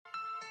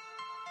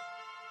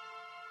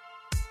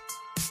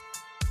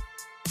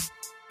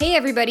Hey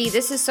everybody,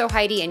 this is So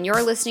Heidi, and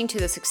you're listening to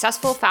the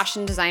Successful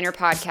Fashion Designer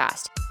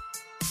Podcast.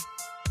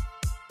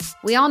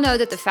 We all know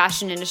that the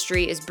fashion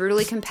industry is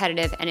brutally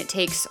competitive and it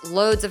takes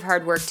loads of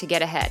hard work to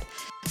get ahead.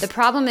 The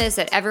problem is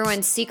that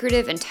everyone's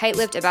secretive and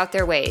tight-lipped about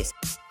their ways.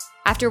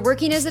 After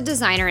working as a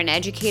designer and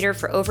educator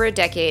for over a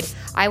decade,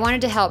 I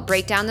wanted to help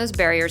break down those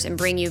barriers and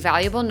bring you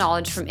valuable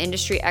knowledge from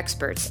industry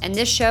experts, and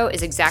this show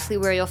is exactly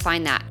where you'll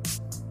find that.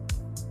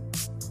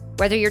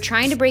 Whether you're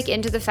trying to break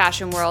into the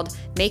fashion world,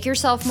 make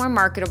yourself more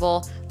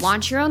marketable,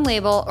 launch your own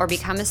label, or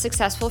become a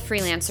successful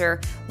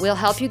freelancer, we'll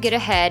help you get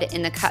ahead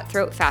in the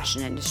cutthroat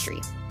fashion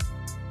industry.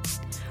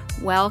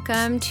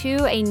 Welcome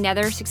to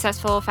another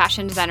Successful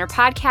Fashion Designer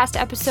Podcast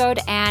episode,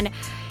 and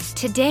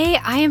today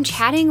I am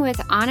chatting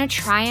with Anna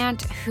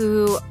Triant,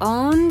 who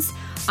owns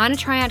Anna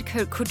Triant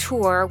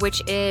Couture,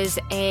 which is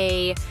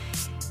a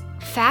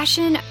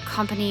fashion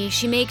company.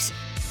 She makes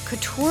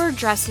couture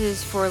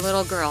dresses for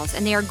little girls,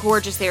 and they are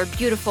gorgeous, they are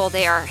beautiful,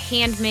 they are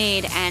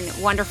handmade and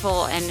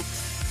wonderful and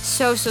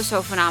so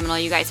phenomenal.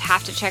 You guys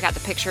have to check out the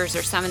pictures.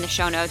 There's some in the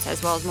show notes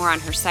as well as more on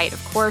her site,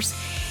 of course.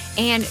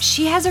 And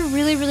she has a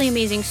really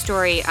amazing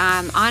story.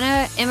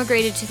 Anna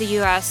immigrated to the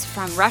US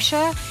from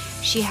Russia.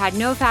 She had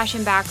no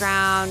fashion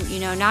background,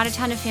 not a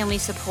ton of family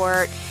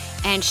support,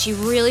 and she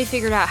really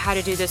figured out how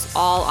to do this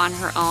all on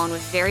her own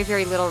with very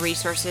little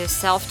resources,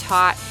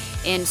 self-taught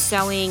in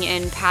sewing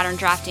and pattern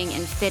drafting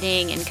and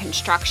fitting and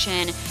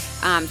construction,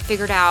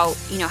 figured out,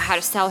 how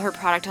to sell her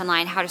product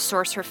online, how to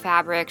source her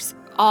fabrics,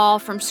 all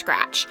from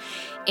scratch.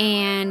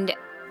 And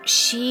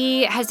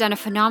she has done a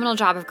phenomenal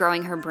job of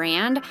growing her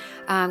brand.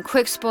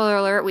 Quick spoiler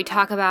alert, we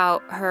talk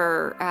about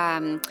her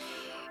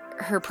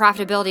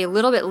profitability a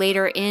little bit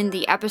later in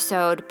the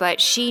episode, but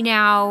she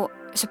now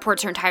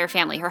supports her entire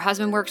family. Her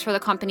husband works for the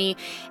company,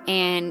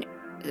 and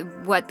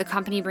what the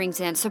company brings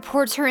in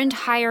supports her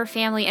entire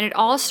family. And it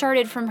all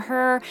started from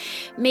her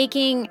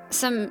making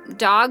some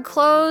dog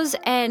clothes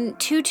and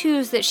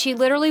tutus that she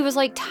literally was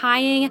like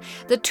tying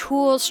the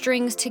tulle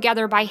strings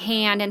together by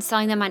hand and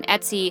selling them on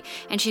Etsy.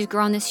 And she's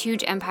grown this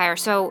huge empire.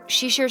 So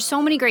she shares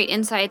so many great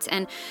insights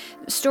and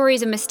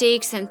stories and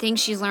mistakes and things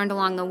she's learned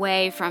along the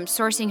way, from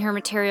sourcing her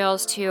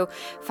materials to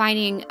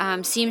finding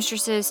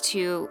seamstresses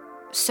to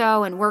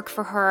sew and work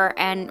for her,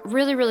 and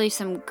really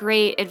some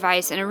great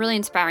advice and a really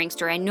inspiring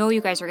story. I know you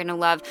guys are going to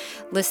love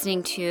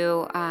listening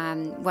to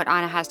what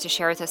Anna has to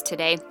share with us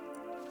today.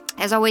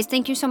 As always,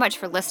 thank you so much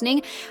for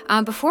listening.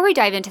 Before we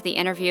dive into the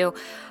interview,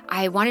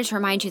 I wanted to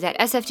remind you that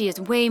SFD is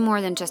way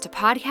more than just a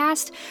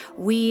podcast.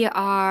 We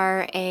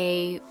are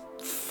a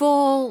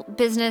full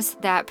business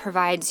that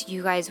provides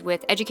you guys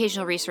with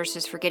educational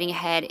resources for getting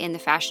ahead in the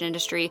fashion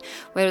industry,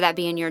 whether that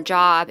be in your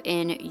job,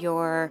 in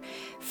your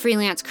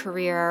freelance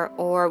career,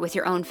 or with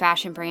your own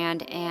fashion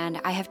brand.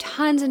 And I have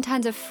tons and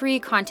tons of free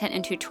content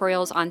and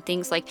tutorials on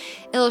things like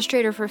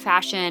Illustrator for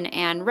fashion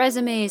and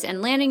resumes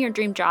and landing your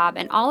dream job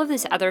and all of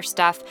this other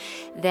stuff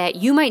that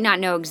you might not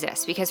know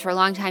exists, because for a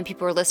long time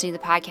people were listening to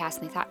the podcast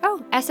and they thought,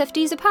 oh,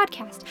 SFD is a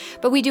podcast,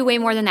 but we do way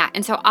more than that.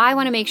 And so I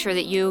want to make sure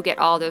that you get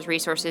all those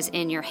resources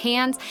in your hands.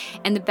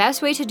 And the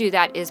best way to do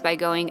that is by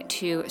going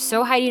to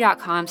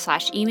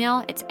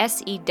soheidi.com/email. It's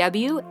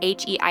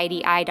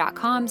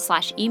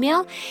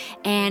SEWHEIDI.com/email,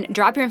 and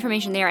drop your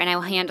information there, and I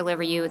will hand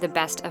deliver you the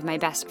best of my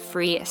best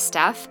free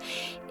stuff.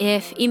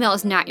 If email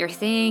is not your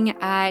thing,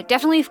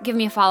 definitely give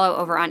me a follow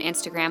over on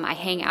Instagram. I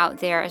hang out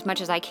there as much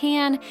as I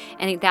can,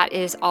 and that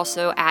is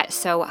also at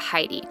So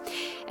Heidi.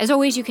 As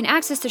always, you can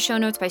access the show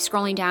notes by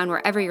scrolling down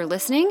wherever you're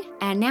listening.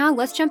 And now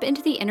let's jump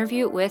into the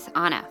interview with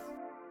Anna.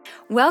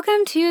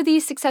 Welcome to the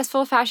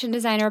Successful Fashion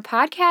Designer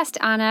Podcast,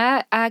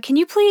 Anna. Can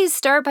you please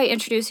start by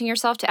introducing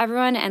yourself to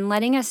everyone and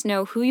letting us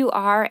know who you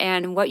are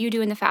and what you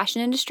do in the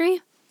fashion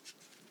industry?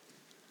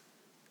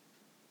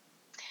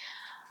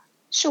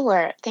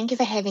 Sure. Thank you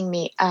for having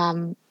me.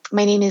 My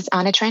name is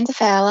Anna Triant,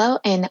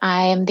 and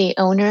I am the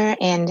owner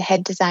and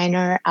head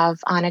designer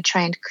of Anna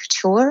Triant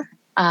Couture,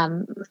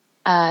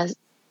 a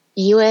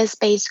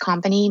US-based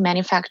company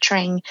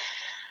manufacturing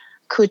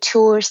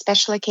couture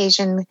special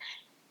occasion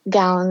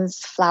gowns,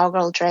 flower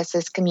girl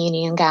dresses,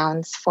 communion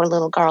gowns for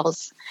little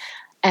girls.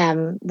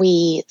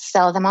 We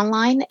sell them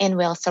online, and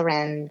we also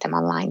rent them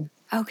online.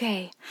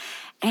 Okay.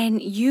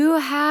 And you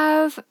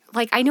have,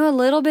 I know a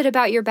little bit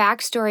about your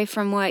backstory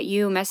from what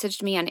you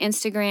messaged me on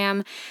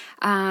Instagram,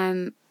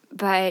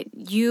 but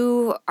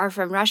you are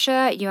from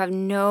Russia. You have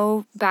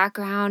no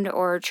background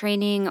or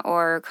training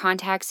or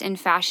contacts in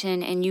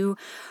fashion, and you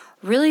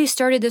really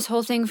started this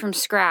whole thing from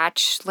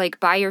scratch,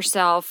 by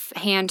yourself,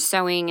 hand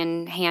sewing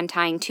and hand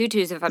tying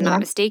tutus, if I'm not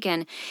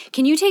mistaken.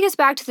 Can you take us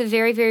back to the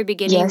very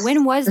beginning? Yes.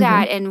 When was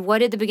that, and what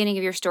did the beginning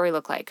of your story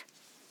look like?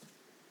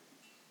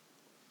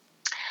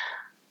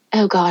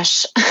 Oh,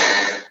 gosh.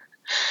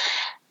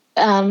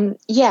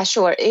 Yeah,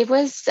 sure. It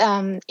was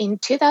in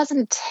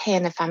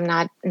 2010, if I'm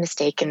not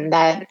mistaken,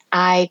 that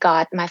I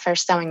got my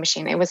first sewing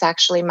machine. It was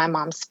actually my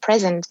mom's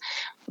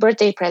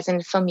birthday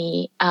present for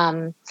me.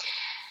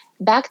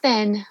 Back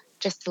then,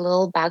 just a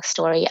little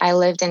backstory, I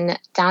lived in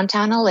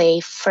downtown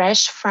LA,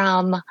 fresh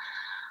from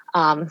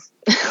the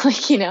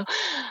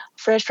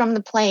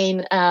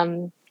plane,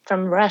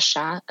 from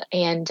Russia,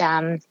 and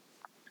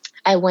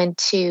I went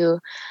to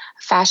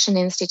Fashion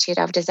Institute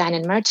of Design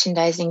and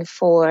Merchandising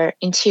for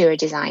interior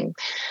design.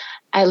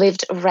 I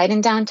lived right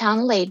in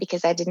downtown LA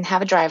because I didn't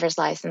have a driver's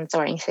license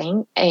or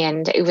anything.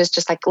 And it was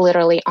just like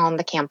literally on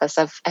the campus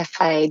of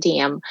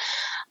FIDM.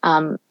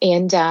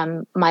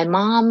 My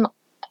mom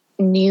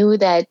knew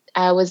that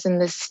I was in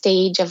this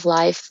stage of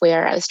life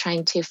where I was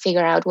trying to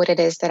figure out what it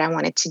is that I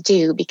wanted to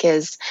do,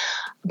 because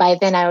by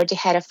then I already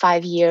had a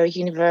 5-year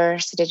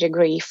university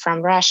degree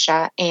from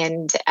Russia,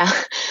 and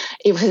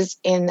it was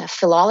in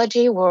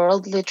philology,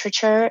 world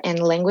literature, and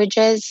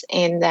languages.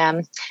 And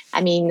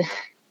I mean,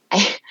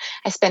 I,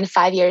 I spent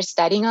 5 years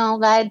studying all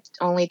that,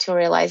 only to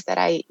realize that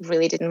I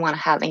really didn't want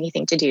to have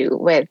anything to do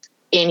with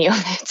any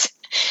of it.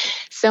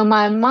 So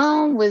my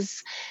mom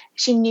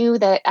she knew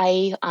that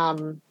I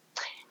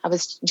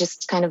was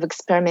just kind of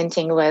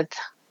experimenting with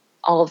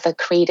all the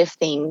creative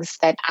things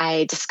that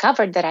I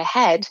discovered that I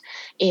had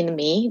in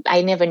me.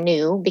 I never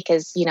knew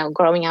because,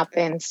 growing up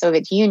in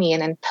Soviet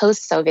Union and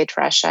post-Soviet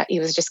Russia, it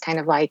was just kind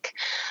of like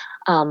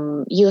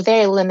you're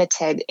very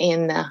limited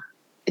in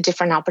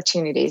different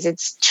opportunities.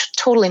 It's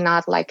totally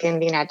not like in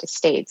the United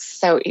States.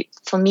 So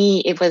for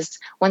me, it was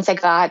once I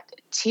got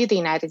to the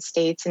United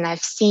States and I've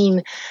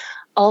seen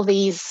all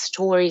these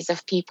stories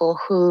of people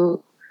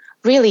who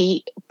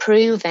really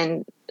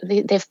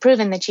they've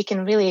proven that you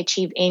can really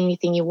achieve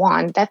anything you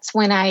want. That's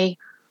when I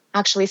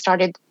actually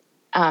started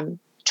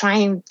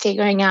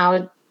figuring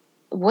out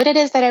what it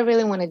is that I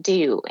really want to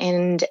do.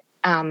 And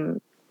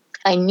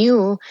I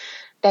knew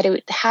that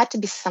it had to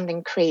be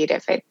something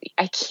creative.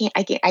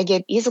 I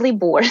get easily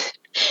bored.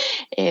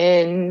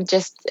 And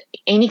just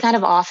any kind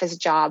of office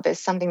job is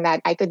something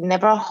that I could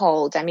never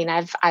hold. I mean,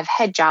 I've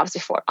had jobs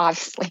before,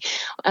 obviously,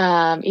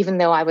 even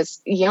though I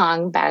was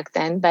young back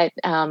then, but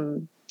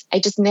I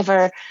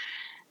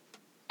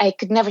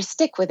could never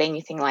stick with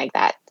anything like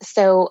that.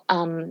 So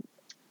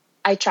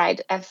I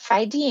tried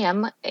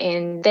FIDM,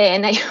 and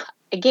then I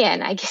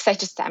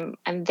guess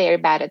I'm very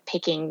bad at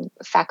picking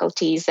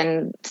faculties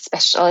and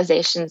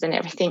specializations and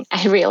everything.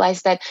 I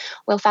realized that,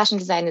 well, fashion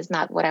design is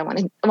not what I want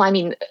to. Well, I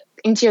mean,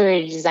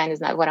 interior design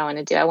is not what I want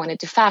to do. I want to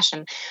do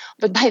fashion,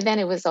 but by then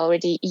it was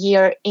already a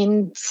year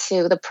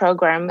into the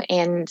program,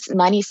 and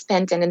money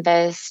spent and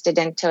invested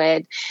into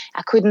it.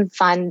 I couldn't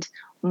fund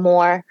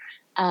more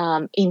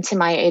into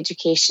my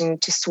education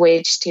to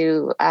switch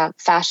to a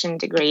fashion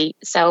degree.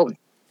 So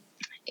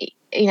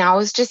I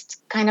was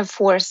just kind of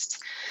forced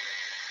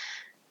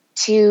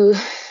to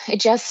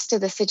adjust to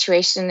the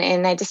situation.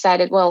 And I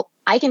decided, well,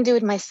 I can do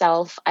it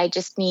myself. I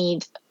just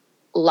need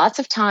lots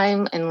of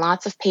time and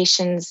lots of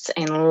patience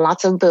and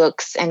lots of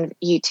books and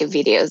YouTube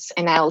videos.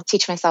 And I'll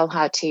teach myself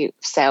how to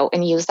sew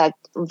and use that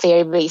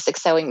very basic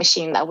sewing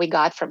machine that we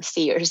got from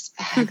Sears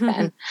back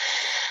then.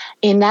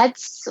 And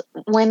that's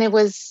when it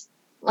was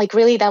like,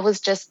 really, that was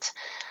just,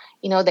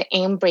 the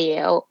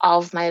embryo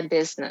of my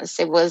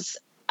business. It was,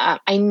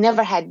 I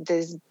never had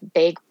these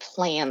big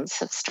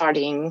plans of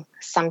starting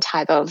some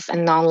type of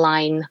an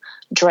online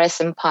dress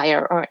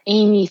empire or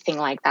anything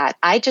like that.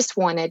 I just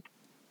wanted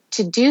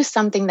to do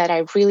something that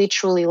I really,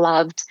 truly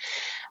loved,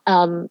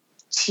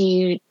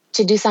 to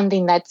do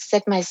something that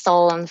set my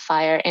soul on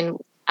fire. And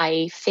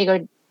I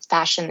figured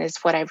fashion is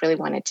what I really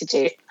wanted to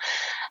do.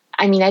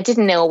 I mean, I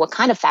didn't know what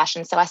kind of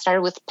fashion, so I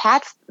started with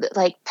pet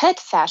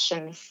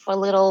fashion for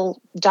little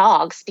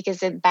dogs, because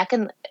back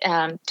in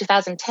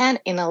 2010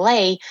 in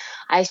LA,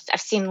 I've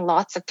seen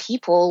lots of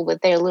people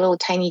with their little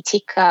tiny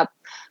teacup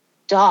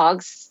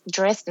dogs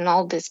dressed in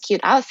all these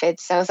cute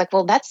outfits. So I was like,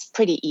 well, that's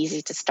pretty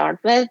easy to start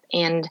with,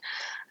 and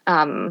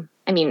I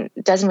mean,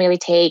 it doesn't really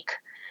take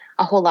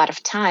a whole lot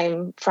of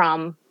time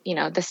from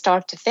the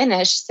start to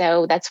finish.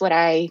 So that's what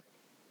I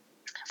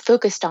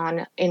focused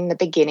on in the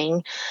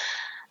beginning.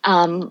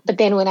 But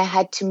then when I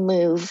had to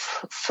move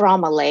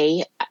from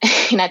LA,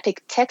 and I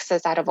picked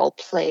Texas out of all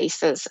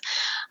places,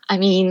 I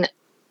mean,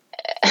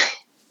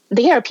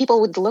 there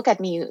people would look at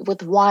me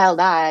with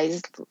wild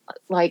eyes,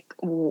 like,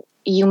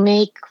 you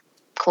make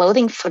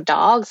clothing for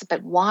dogs,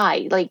 but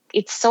why? Like,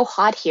 it's so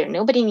hot here.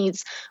 Nobody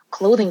needs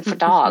clothing for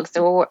dogs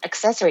or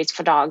accessories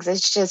for dogs.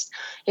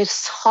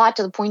 It's hot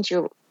to the point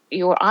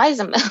your eyes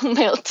are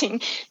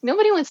melting.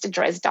 Nobody wants to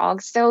dress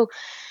dogs. So,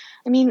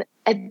 I mean,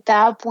 at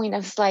that point, I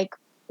was like,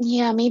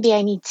 yeah, maybe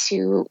I need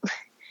to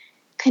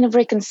kind of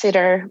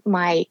reconsider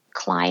my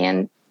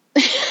client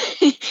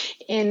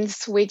and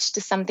switch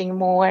to something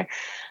more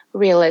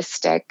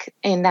realistic.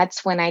 And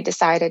that's when I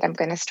decided I'm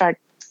going to start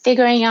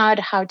figuring out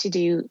how to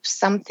do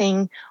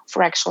something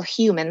for actual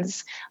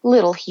humans,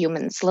 little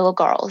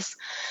girls.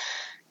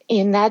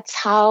 And that's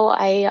how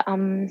I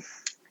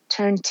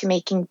turned to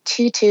making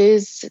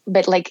tutus.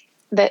 But like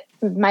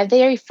my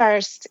very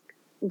first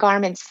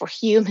garments for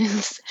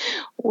humans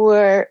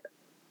were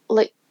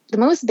like the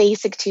most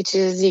basic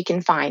tutus you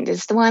can find.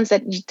 Is the ones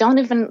that you don't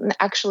even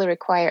actually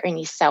require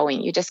any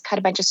sewing. You just cut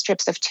a bunch of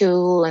strips of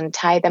tulle and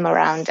tie them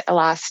around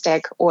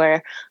elastic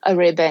or a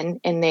ribbon,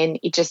 and then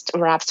it just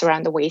wraps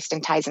around the waist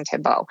and ties into a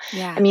bow.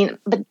 Yeah. I mean,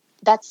 but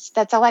that's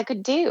all I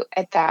could do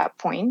at that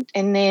point.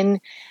 And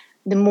then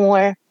the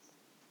more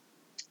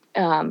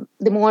the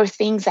more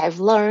things I've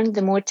learned,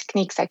 the more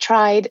techniques I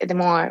tried, the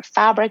more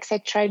fabrics I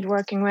tried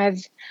working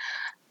with,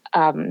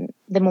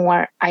 the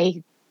more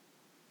I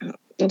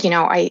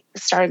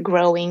started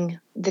growing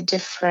the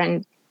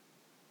different,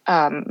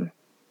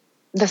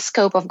 the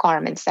scope of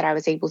garments that I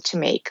was able to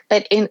make.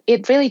 But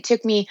it really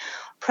took me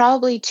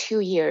probably 2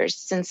 years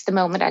since the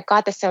moment I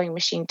got the sewing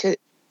machine to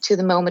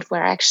the moment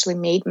where I actually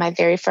made my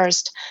very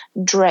first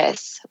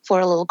dress for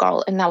a little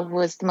girl. And that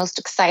was the most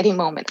exciting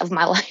moment of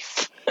my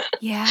life.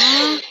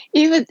 Yeah.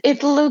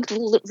 It looked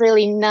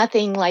really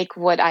nothing like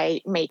what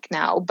I make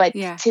now. But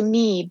Yeah. to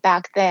me,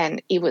 back then,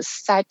 it was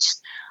such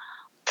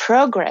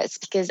progress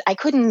because I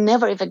could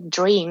never even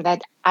dream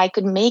that I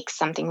could make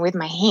something with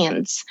my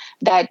hands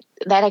that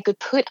I could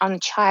put on a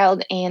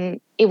child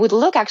and it would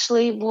look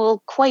actually,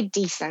 well, quite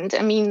decent.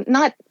 I mean,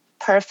 not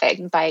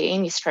perfect by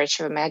any stretch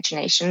of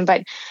imagination,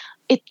 but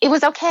it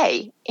was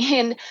okay.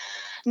 And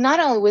not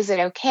only was it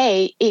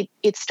okay,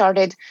 it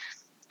started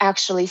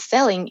actually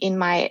selling in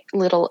my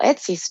little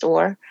Etsy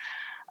store.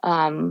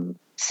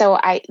 So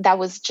that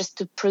was just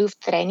the proof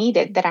that I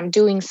needed, that I'm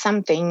doing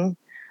something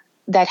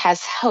that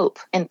has hope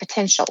and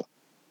potential.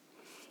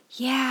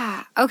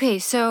 Yeah. Okay.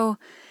 So,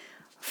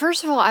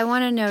 first of all, I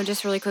want to know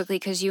just really quickly,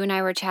 because you and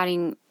I were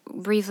chatting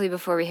briefly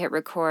before we hit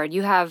record.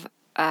 You have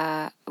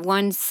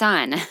one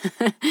son,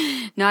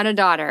 not a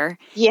daughter.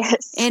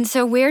 Yes. And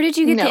so, where did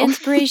you get the No.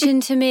 inspiration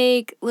to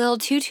make little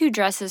tutu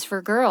dresses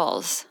for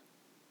girls?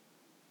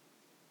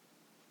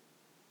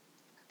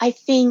 I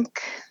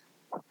think,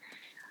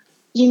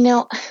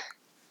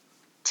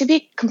 to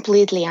be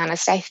completely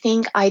honest, I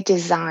think I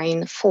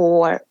designed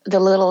for the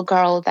little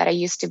girl that I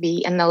used to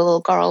be and the little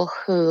girl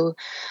who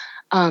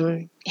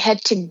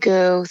had to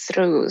go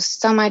through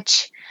so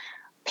much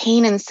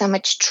pain and so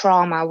much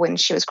trauma when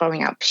she was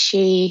growing up.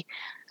 She,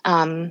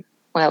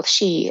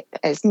 she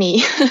as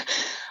me,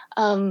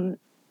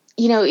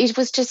 it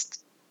was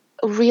just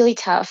really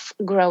tough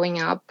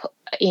growing up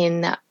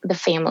in the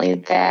family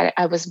that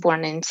I was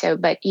born into,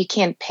 but you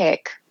can't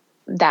pick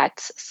that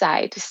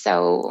side.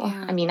 So,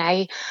 Yeah. I mean,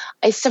 I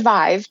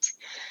survived,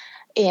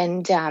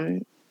 and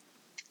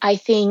I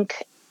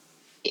think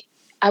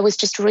I was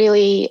just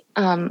really,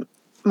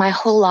 my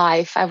whole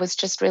life, I was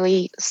just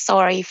really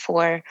sorry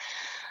for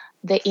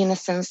the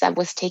innocence that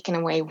was taken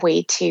away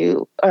way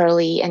too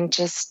early and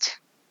just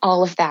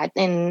all of that.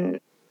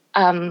 And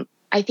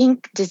I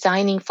think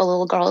designing for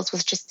little girls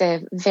was just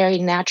a very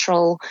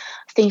natural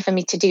thing for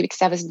me to do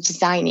because I was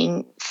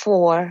designing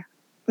for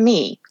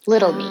me,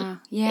 little me.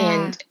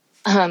 Yeah.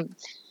 And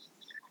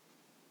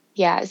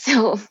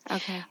so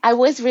Okay. I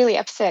was really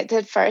upset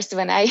at first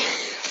when I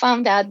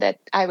found out that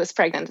I was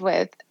pregnant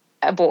with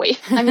a boy.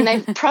 I mean,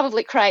 I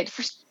probably cried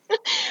for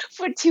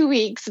 2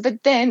 weeks,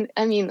 but then,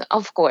 I mean,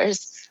 of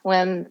course,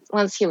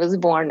 once he was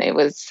born, it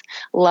was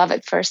love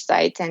at first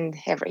sight and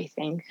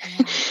everything.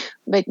 Yeah.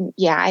 But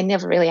yeah, I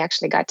never really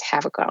actually got to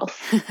have a girl.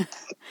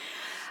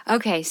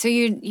 Okay, so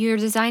you're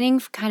designing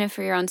kind of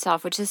for your own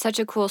self, which is such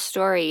a cool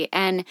story.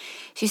 And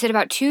she said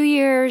about 2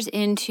 years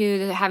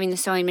into having the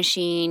sewing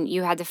machine,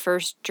 you had the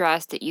first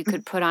dress that you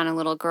could put on a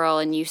little girl,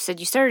 and you said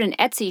you started an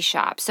Etsy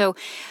shop. So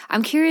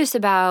I'm curious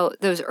about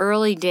those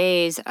early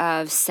days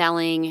of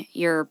selling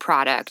your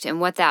product and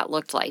what that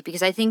looked like,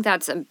 because I think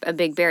that's a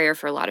big barrier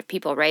for a lot of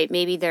people, right?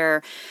 Maybe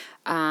they're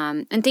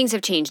and things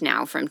have changed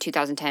now from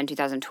 2010,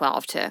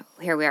 2012 to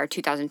here we are,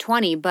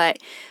 2020. But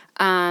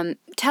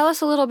tell us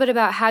a little bit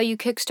about how you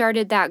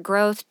kickstarted that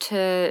growth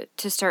to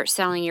start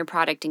selling your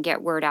product and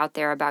get word out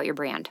there about your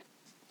brand.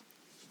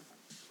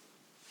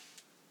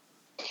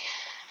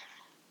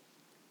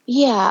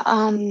 Yeah.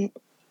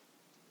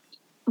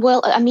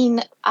 Well, I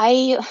mean,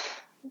 I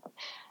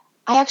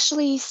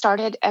actually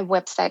started a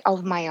website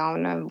of my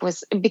own.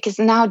 Was because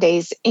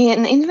nowadays,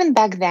 and even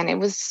back then, it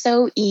was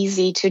so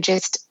easy to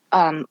just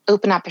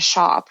open up a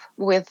shop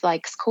with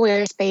like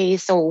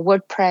Squarespace or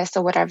WordPress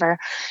or whatever.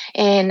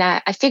 And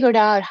I figured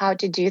out how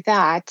to do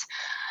that.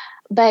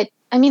 But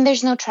I mean,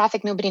 there's no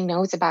traffic. Nobody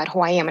knows about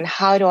who I am, and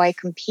how do I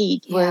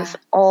compete with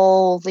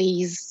all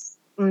these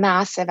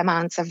massive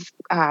amounts of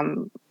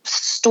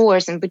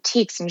stores and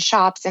boutiques and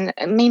shops, and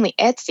mainly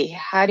Etsy?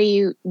 How do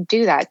you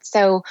do that?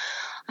 So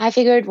I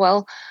figured,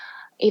 well,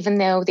 even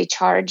though they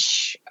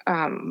charge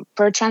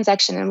per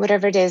transaction and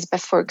whatever it is, but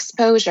for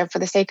exposure, for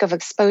the sake of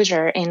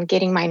exposure and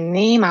getting my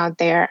name out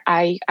there,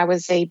 I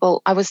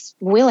was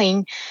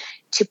willing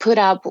to put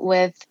up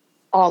with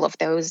all of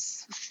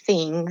those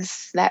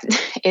things that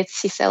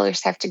Etsy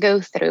sellers have to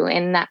go through.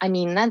 And that, I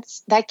mean,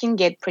 that can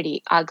get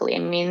pretty ugly. I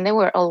mean, there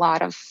were a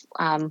lot of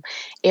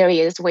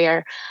areas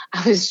where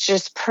I was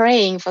just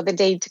praying for the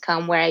day to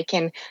come where I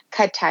can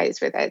cut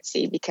ties with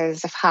Etsy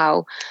because of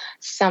how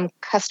some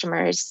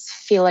customers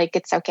feel like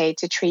it's okay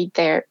to treat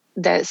the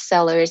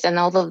sellers and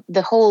all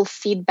the whole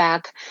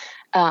feedback.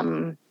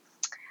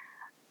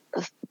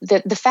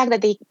 The fact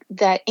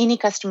that any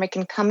customer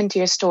can come into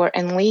your store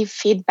and leave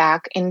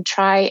feedback and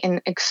try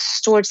and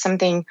extort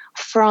something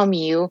from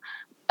you,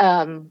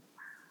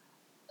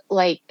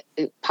 like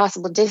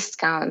possible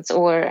discounts,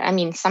 or I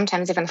mean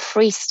sometimes even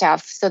free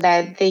stuff, so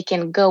that they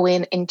can go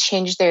in and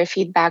change their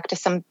feedback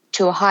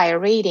to a higher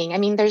rating. I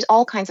mean, there's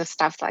all kinds of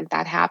stuff like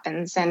that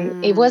happens.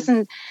 And it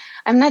wasn't,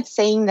 I'm not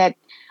saying that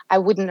I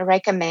wouldn't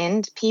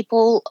recommend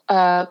people,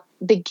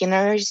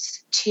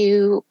 beginners,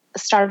 to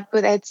start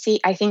with Etsy.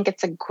 I think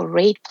it's a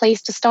great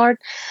place to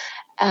start.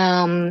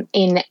 And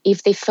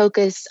if they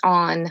focus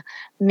on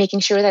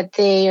making sure that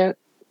their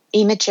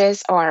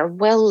images are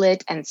well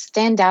lit and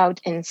stand out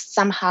and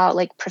somehow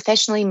like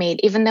professionally made,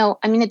 even though,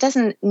 I mean,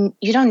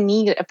 you don't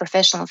need a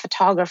professional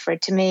photographer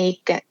to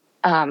make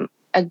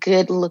a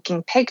good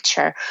looking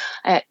picture.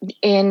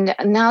 And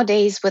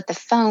nowadays with the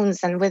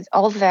phones and with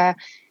all the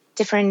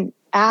different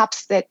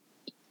apps that,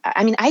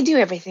 I mean, I do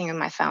everything on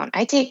my phone.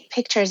 I take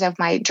pictures of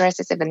my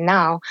dresses even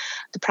now.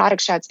 The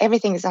product shots,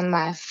 everything is on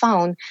my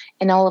phone,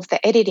 and all of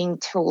the editing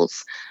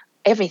tools,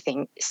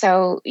 everything.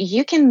 So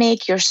you can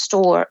make your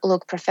store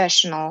look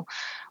professional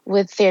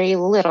with very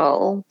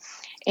little.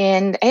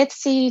 And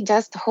Etsy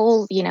does the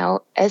whole,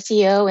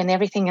 SEO and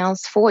everything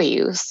else for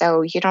you.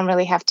 So you don't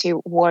really have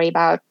to worry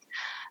about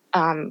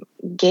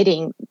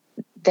getting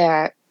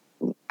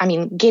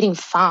getting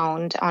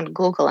found on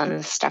Google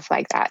and stuff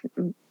like that.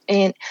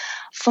 And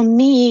for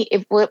me,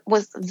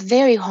 was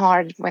very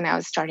hard when I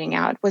was starting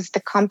out was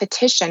the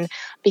competition,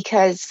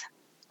 because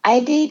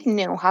I didn't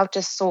know how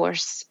to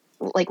source,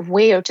 like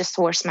where to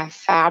source my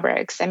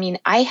fabrics. I mean,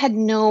 I had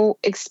no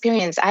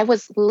experience. I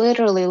was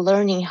literally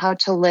learning how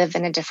to live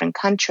in a different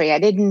country. I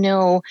didn't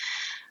know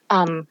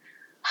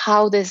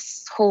how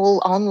this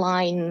whole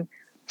online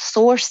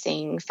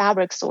sourcing,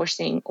 fabric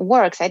sourcing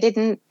works. I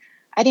didn't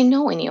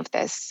know any of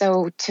this.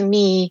 So to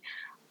me,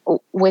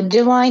 what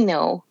do I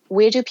know?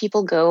 Where do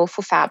people go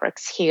for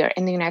fabrics here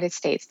in the United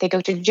States? They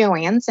go to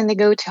Joann's and they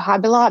go to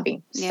Hobby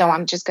Lobby. Yeah. So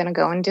I'm just going to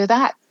go and do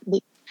that.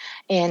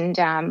 And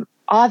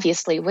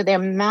obviously, with their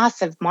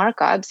massive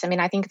markups, I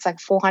mean, I think it's like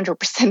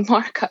 400%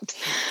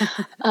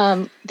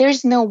 markups.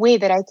 There's no way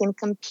that I can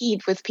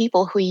compete with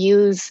people who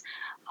use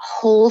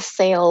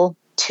wholesale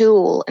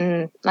tool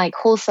and like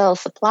wholesale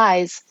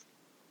supplies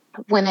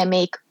when I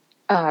make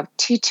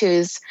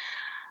tutus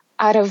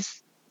out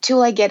of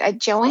tool I get at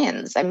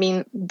Joann's. I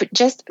mean, but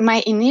just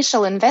my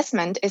initial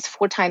investment is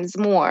 4 times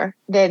more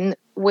than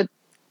what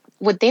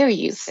they're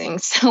using.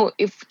 So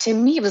to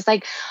me, it was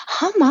like,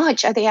 how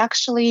much are they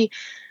actually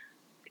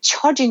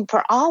charging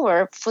per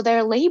hour for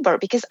their labor?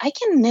 Because I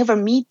can never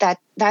meet that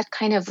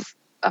kind of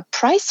a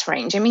price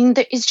range. I mean,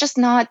 it's just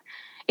not,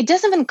 it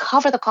doesn't even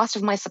cover the cost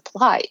of my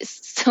supplies.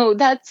 So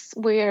that's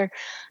where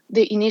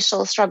the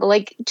initial struggle,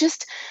 like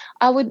just,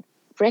 I would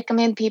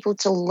recommend people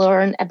to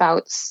learn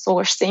about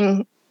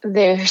sourcing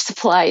their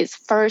supplies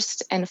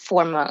first and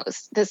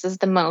foremost. This is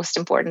the most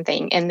important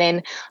thing. And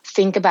then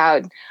think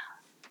about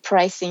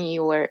pricing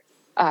your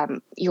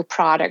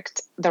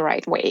product the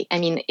right way. I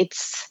mean,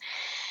 it's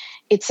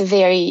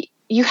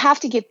you have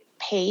to get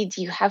paid,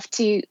 you have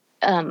to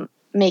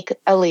make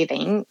a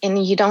living,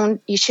 and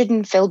you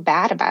shouldn't feel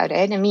bad about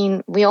it. I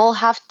mean, we all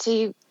have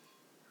to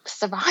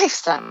survive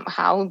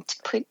somehow to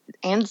put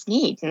ends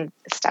meet and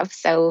stuff.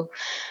 So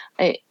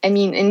I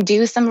mean, and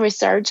do some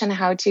research on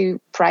how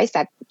to price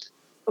that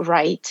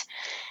right.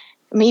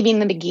 Maybe in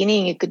the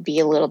beginning it could be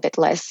a little bit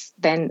less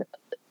than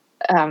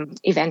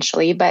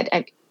eventually, but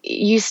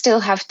you still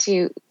have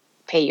to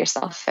pay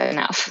yourself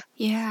enough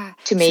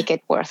to make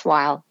it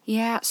worthwhile.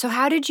 Yeah. So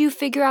how did you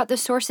figure out the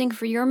sourcing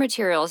for your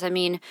materials? I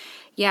mean,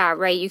 yeah,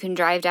 right, you can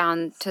drive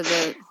down to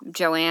the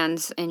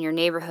Joann's in your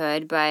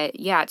neighborhood, but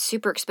yeah, it's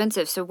super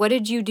expensive. So what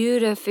did you do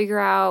to figure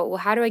out, well,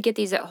 how do I get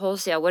these at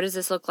wholesale? What does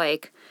this look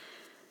like?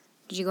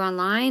 Did you go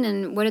online,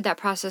 and what did that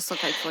process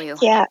look like for you?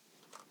 Yeah.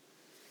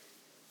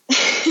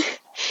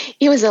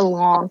 It was a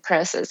long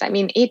process. I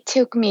mean, it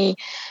took me,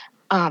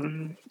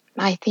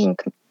 I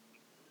think,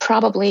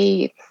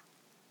 probably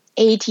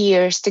 8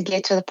 years to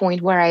get to the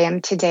point where I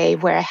am today,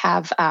 where I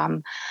have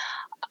I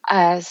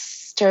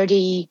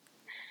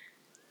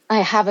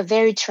have a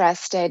very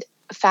trusted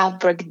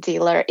fabric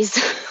dealer, is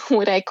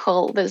what I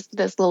call this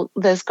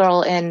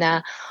girl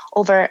in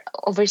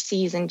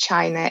overseas in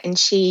China, and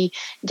she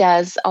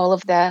does all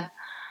of the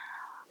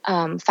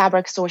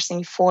fabric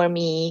sourcing for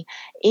me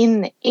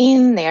in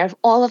there,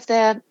 all of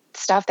the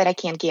stuff that I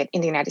can't get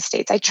in the United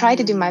States. I try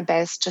to do my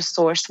best to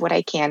source what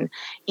I can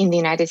in the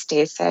United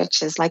States,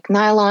 such as like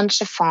nylon,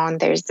 chiffon.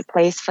 There's the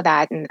place for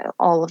that and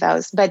all of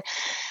those. But,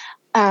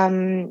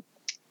 to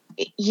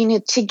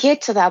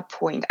get to that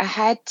point, I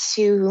had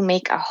to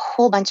make a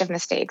whole bunch of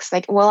mistakes.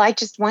 Like, well,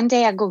 one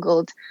day I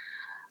Googled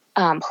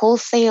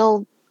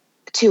wholesale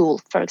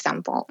tool, for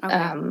example,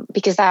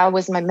 because that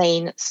was my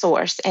main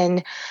source.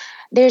 And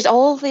there's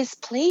all these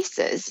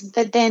places,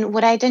 but then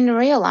what I didn't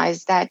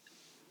realize that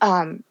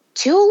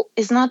tool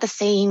is not the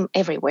same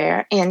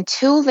everywhere, and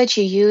tool that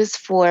you use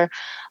for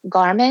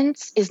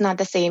garments is not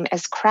the same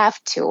as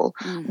craft tool.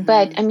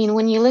 But I mean,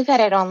 when you look at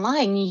it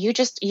online,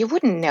 you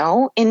wouldn't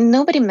know, and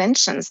nobody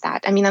mentions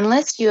that. I mean,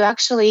 unless you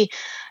actually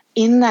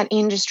in that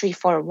industry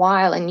for a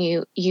while and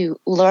you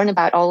learn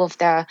about all of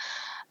the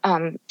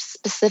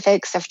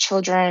specifics of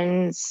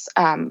children's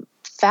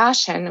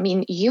fashion. I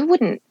mean, you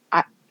wouldn't.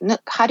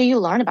 How do you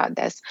learn about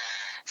this?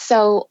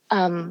 So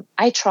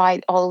I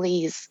tried all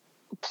these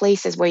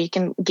places where you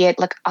can get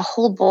like a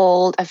whole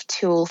bowl of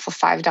tulle for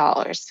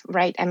 $5,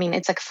 right? I mean,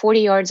 it's like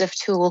 40 yards of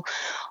tulle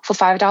for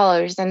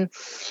 $5. And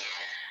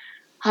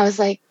I was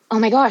like, oh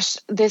my gosh,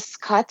 this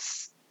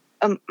cuts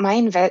my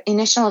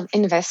initial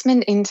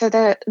investment into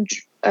the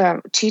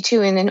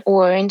tutu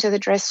or into the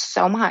dress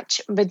so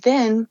much. But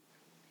then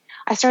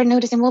I started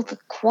noticing, well, the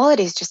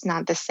quality is just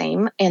not the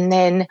same. And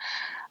then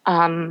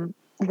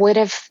what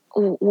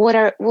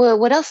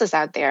else is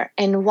out there,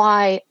 and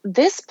why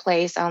this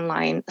place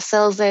online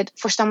sells it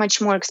for so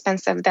much more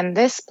expensive than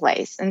this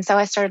place? And so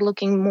I started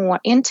looking more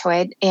into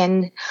it.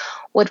 And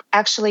what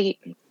actually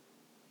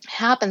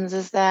happens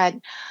is that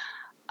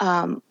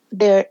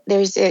there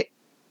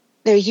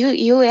are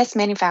U.S.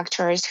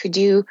 manufacturers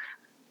who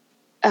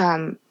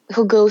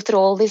go through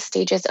all these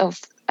stages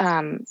of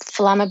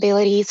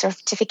flammability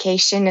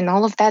certification and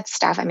all of that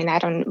stuff. I mean, I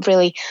don't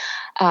really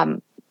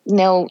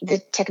know the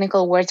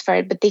technical words for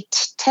it, but they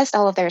test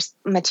all of their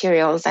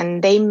materials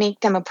and they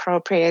make them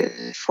appropriate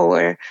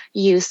for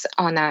use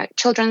on a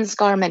children's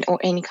garment or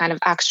any kind of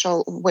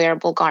actual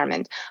wearable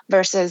garment,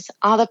 versus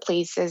other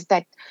places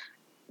that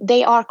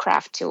they are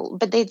craft tulle,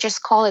 but they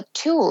just call it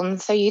tulle. And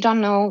so you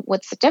don't know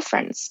what's the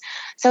difference.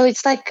 So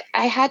it's like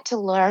I had to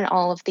learn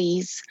all of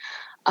these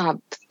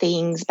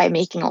things by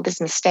making all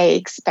these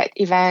mistakes. But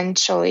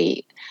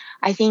eventually,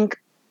 I think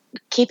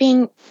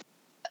keeping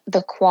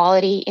the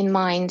quality in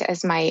mind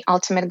as my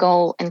ultimate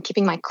goal and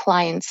keeping my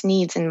clients'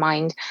 needs in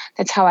mind,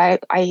 that's how I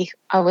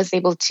was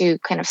able to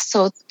kind of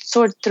sort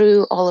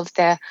through all of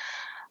the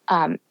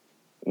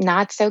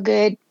not so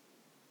good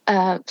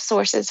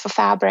sources for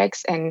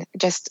fabrics and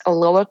just a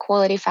lower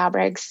quality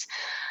fabrics,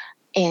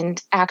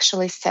 and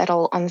actually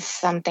settle on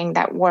something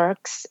that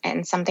works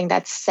and something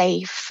that's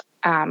safe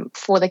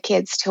for the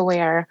kids to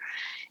wear,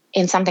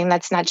 and something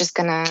that's not just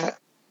gonna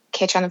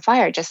catch on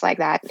fire just like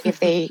that if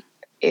they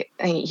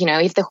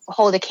if they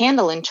hold a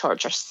candle in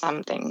church or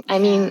something. Yeah. I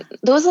mean,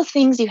 those are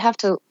things you have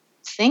to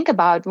think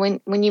about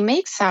when you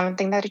make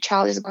something that a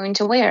child is going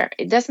to wear.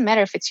 It doesn't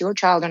matter if it's your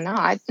child or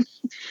not.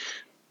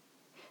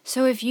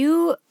 So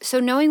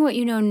knowing what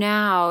you know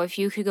now, if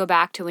you could go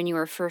back to when you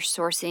were first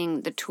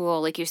sourcing the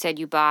tulle, like you said,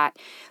 you bought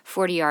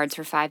 40 yards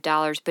for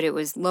 $5, but it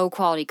was low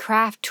quality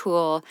craft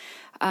tulle.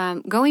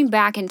 Going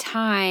back in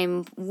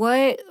time,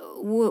 what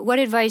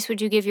advice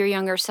would you give your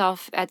younger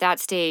self at that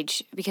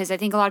stage? Because I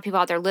think a lot of people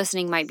out there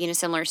listening might be in a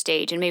similar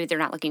stage, and maybe they're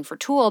not looking for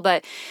tulle,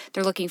 but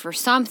they're looking for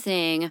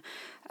something.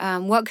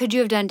 What could you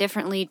have done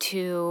differently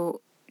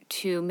to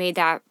make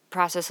that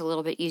process a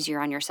little bit easier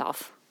on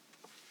yourself?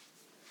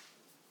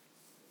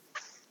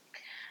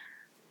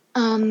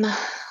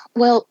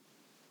 Well,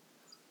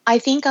 I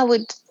think I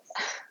would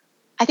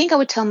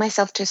tell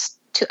myself just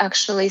to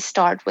actually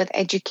start with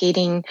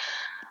educating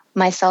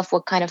myself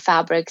what kind of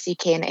fabrics you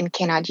can and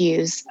cannot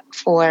use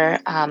for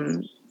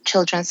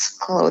children's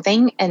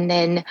clothing. And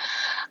then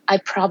I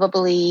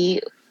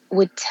probably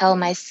would tell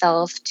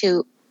myself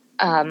to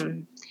uh,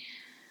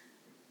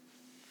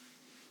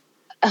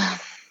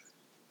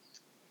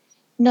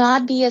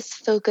 not be as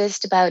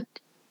focused about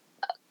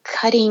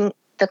cutting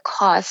the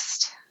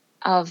cost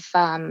of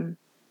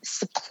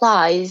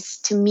supplies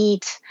to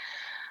meet,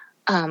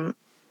 to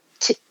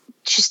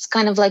just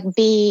kind of like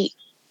be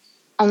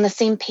on the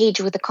same page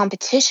with the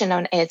competition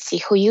on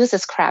Etsy who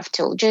uses craft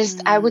tool.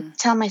 I would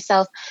tell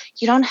myself,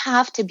 you don't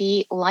have to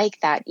be like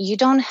that. You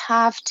don't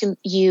have to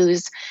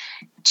use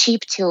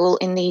cheap tulle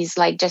in these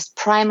like just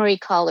primary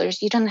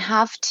colors. You don't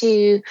have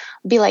to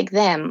be like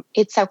them.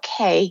 It's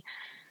okay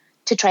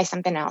to try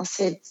something else.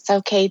 It's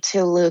okay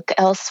to look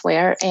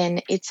elsewhere,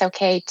 and it's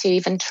okay to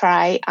even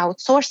try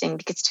outsourcing,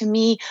 because to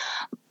me,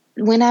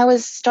 when I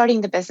was starting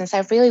the business,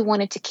 I really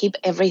wanted to keep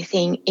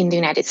everything in the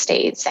United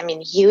States. I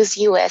mean, use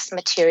US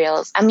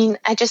materials. I mean,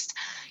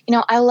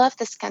 I love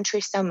this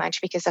country so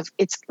much because of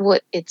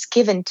what it's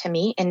given to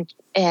me, and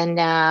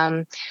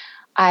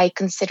I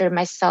consider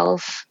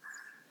myself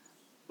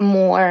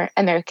more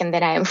American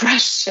than I am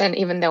Russian,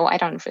 even though I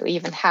don't really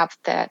even have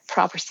the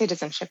proper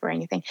citizenship or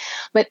anything.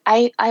 But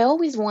I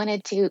always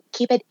wanted to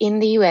keep it in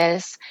the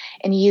US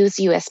and use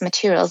US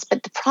materials.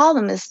 But the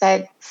problem is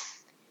that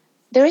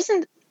there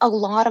isn't a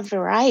lot of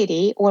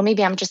variety, or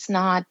maybe I'm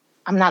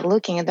not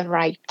looking at the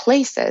right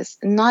places.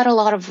 Not a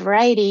lot of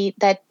variety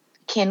that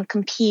can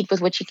compete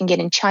with what you can get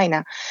in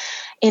China.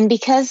 And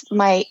because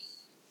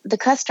the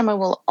customer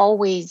will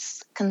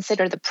always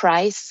consider the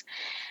price.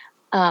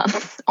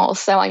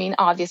 Also, I mean,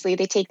 obviously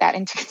they take that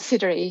into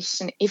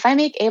consideration. If I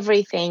make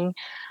everything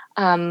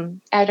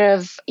out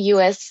of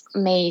US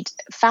made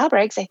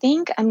fabrics, I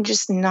think I'm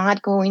just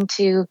not going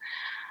to,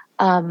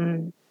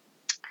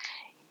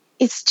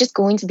 it's just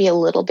going to be a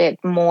little bit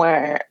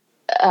more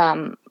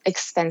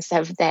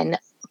expensive than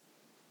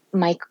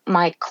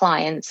my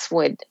clients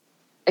would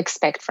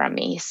expect from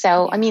me.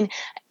 So, I mean,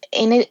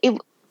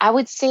 I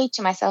would say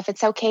to myself,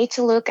 it's okay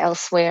to look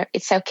elsewhere.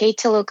 It's okay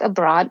to look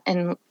abroad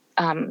and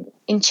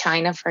in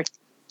China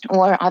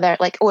or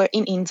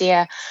in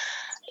India.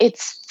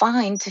 it's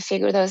fine to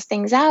figure those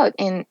things out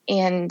and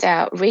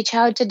reach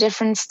out to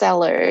different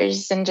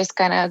sellers and just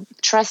kind of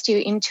trust your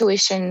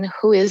intuition,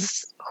 who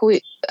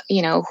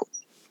you know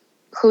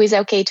who is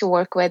okay to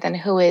work with and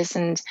who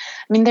isn't.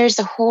 I mean, there's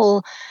a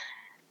whole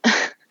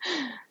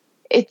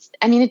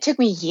it took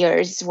me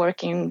years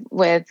working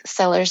with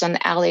sellers on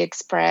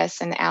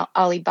AliExpress and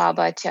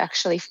Alibaba to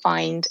actually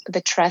find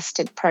the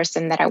trusted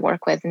person that I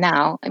work with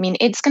now. I mean,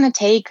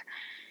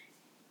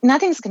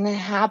 nothing's going to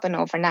happen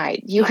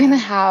overnight. You're going to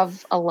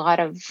have a lot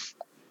of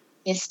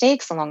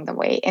mistakes along the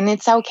way, and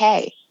it's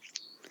okay.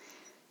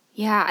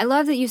 Yeah, I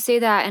love that you say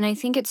that, and I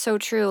think it's so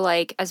true.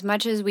 Like, as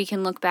much as we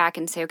can look back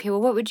and say, okay, well,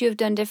 what would you have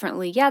done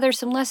differently? Yeah, there's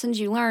some lessons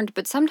you learned,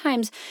 but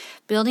sometimes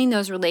building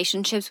those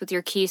relationships with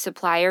your key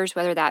suppliers,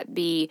 whether that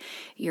be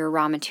your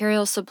raw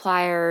material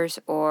suppliers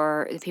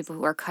or the people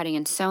who are cutting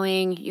and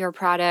sewing your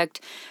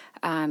product,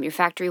 your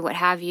factory, what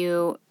have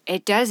you,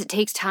 it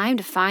takes time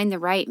to find the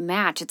right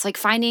match. It's like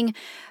finding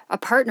a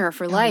partner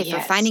for life or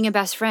finding a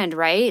best friend,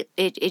 right?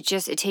 It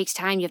takes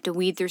time. You have to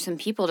weed through some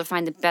people to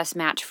find the best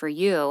match for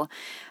you.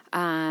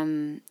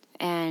 And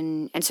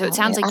so it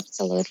sounds like,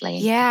 absolutely.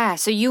 Yeah.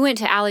 So you went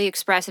to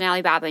AliExpress and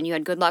Alibaba and you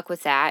had good luck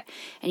with that.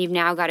 And you've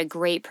now got a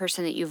great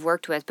person that you've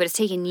worked with, but it's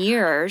taken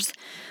years.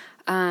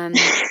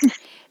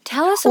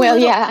 Tell us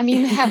yeah, I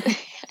mean,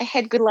 I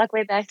had good luck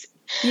with that.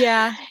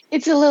 Yeah.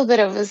 It's a little bit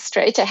of a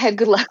stretch. I had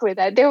good luck with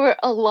that. There were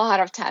a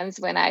lot of times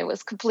when I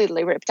was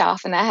completely ripped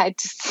off and I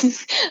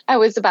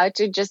was about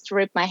to just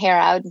rip my hair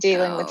out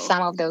dealing with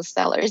some of those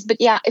sellers. But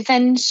yeah,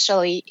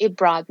 eventually it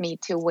brought me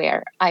to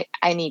where I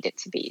needed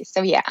to be.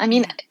 So yeah, I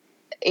mean,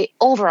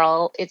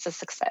 overall, it's a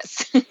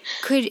success.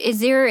 Is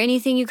there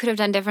anything you could have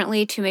done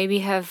differently to maybe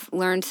have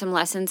learned some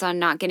lessons on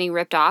not getting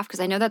ripped off? Because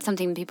I know that's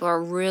something people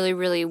are really,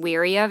 really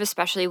weary of,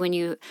 especially when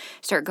you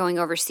start going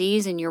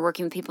overseas and you're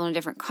working with people in a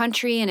different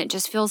country, and it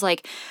just feels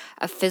like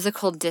a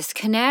physical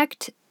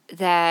disconnect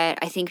that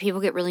I think people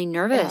get really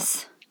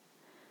nervous.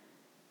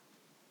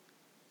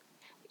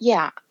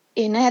 Yeah,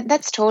 and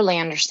that's totally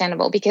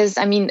understandable because,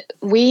 I mean,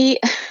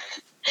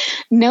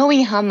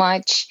 knowing how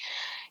much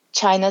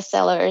China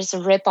sellers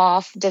rip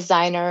off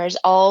designers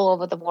all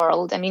over the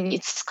world. I mean,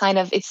 it's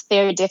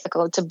very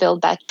difficult to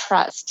build that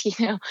trust,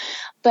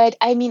 But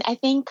I mean, I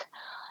think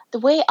the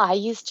way I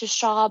used to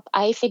shop,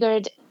 I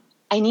figured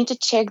I need to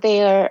check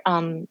their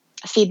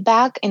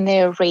feedback and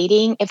their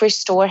rating. Every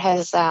store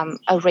has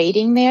a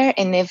rating there,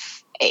 and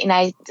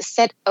I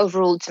set a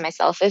rule to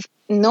myself: if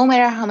no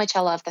matter how much I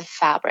love the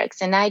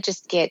fabrics, and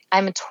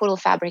I'm a total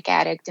fabric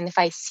addict, and if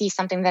I see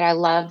something that I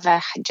love,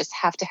 I just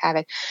have to have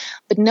it.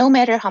 But no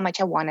matter how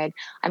much I want it,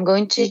 I'm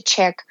going to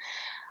check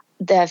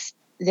the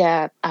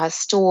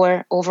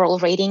store overall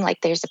rating.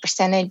 Like, there's a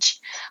percentage,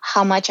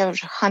 how much of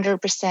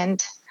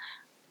 100%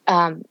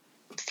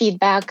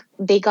 feedback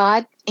they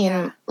got.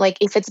 And like,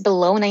 if it's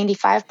below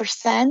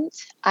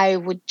 95%, I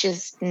would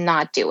just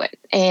not do it.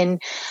 And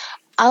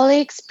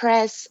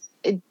AliExpress,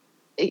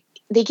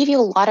 they give you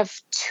a lot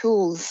of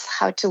tools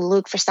how to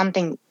look for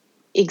something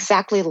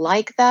exactly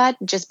like that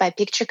just by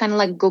picture, kind of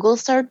like Google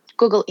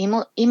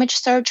image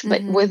search,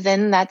 but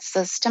within that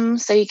system.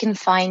 So you can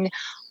find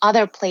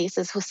other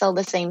places who sell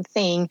the same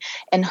thing,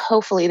 and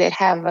hopefully they'd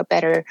have a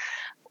better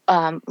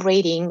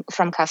rating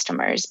from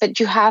customers.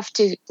 But you have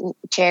to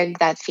check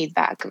that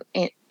feedback,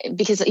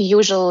 because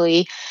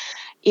usually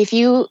if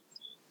you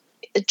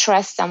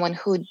trust someone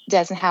who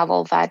doesn't have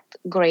all that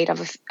great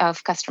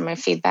of customer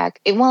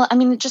feedback,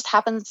 it just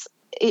happens.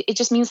 It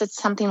just means that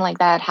something like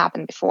that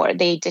happened before.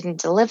 They didn't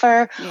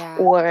deliver,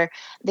 or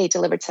they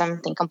delivered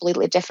something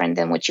completely different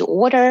than what you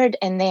ordered.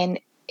 And then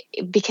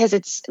because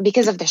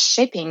of the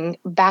shipping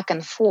back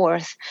and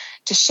forth,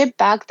 to ship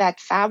back that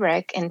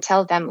fabric and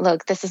tell them,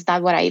 look, this is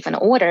not what I even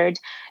ordered,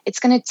 it's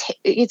going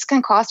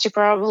to cost you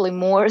probably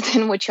more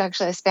than what you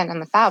actually spent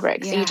on the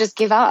fabric. So you just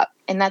give up,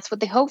 and that's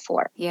what they hope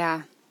for.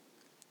 Yeah.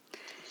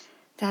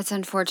 That's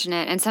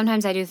unfortunate. And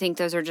sometimes I do think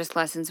those are just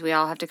lessons we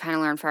all have to kind of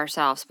learn for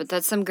ourselves. But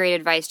that's some great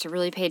advice, to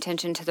really pay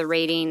attention to the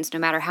ratings, no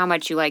matter how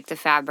much you like the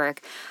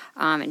fabric.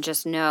 And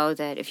just know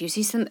that if you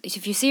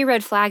see a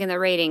red flag in the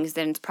ratings,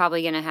 then it's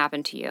probably going to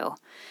happen to you.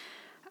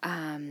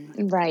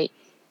 Right.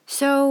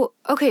 So,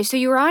 okay, so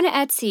you were on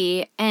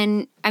Etsy,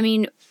 and I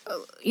mean,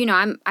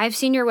 I've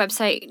seen your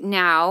website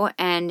now,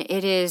 and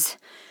it is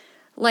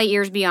light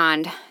years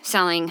beyond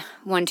selling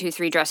 1, 2,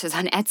 3 dresses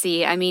on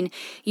Etsy. I mean,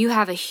 you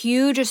have a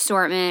huge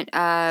assortment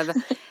of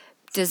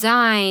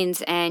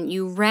designs, and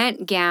you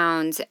rent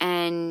gowns.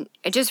 And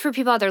just for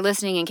people out there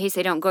listening, in case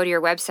they don't go to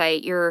your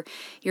website, your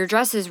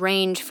dresses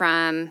range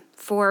from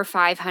 $400 or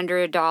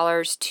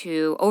 $500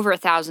 to over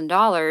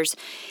 $1,000.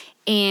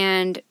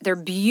 And they're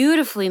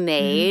beautifully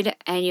made,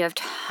 and you have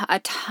a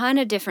ton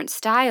of different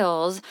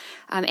styles,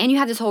 and you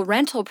have this whole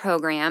rental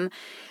program.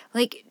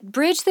 Like,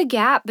 bridge the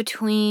gap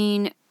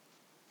between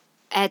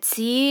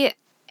Etsy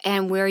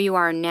and where you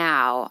are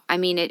now. I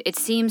mean, it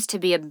seems to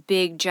be a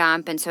big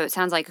jump, and so it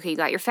sounds like, okay, you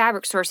got your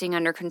fabric sourcing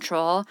under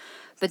control,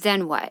 but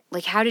then what?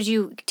 Like, how did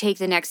you take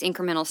the next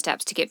incremental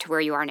steps to get to where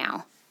you are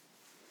now?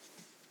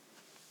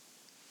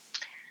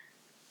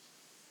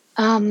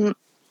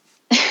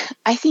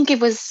 I think it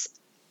was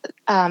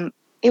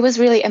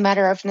really a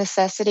matter of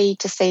necessity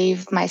to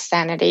save my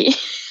sanity.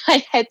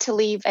 I had to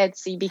leave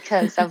Etsy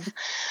because of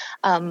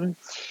um,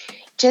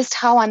 just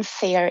how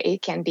unfair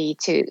it can be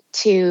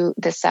to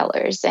the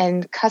sellers,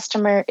 and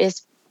customer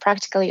is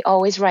practically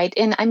always right.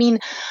 And I mean,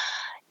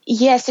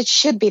 yes, it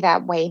should be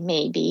that way,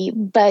 maybe,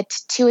 but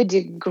to a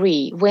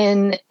degree,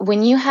 when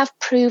you have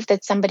proof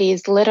that somebody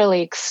is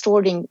literally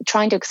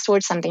trying to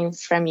extort something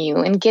from you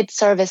and get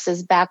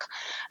services back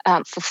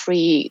for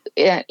free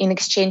in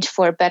exchange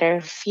for better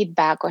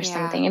feedback or Yeah.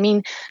 something, I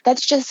mean,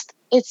 that's just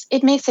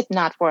it makes it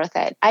not worth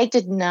it. I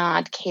did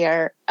not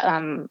care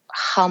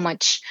how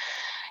much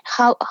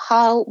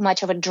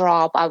of a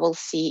drop I will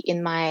see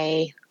in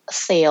my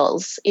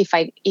sales if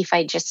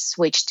I just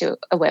switch to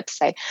a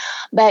website.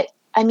 But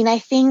I mean, I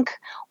think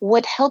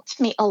what helped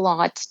me a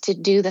lot to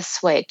do the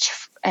switch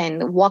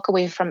and walk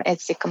away from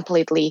Etsy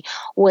completely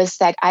was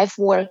that I've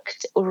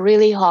worked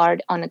really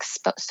hard on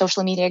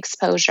social media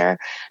exposure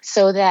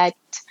so that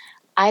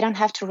I don't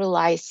have to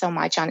rely so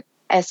much on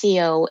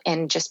SEO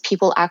and just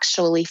people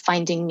actually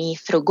finding me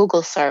through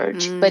Google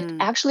search, but Mm.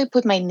 actually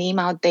put my name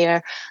out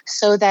there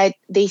so that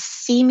they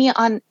see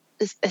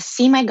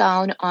my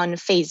gown on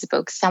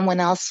Facebook. Someone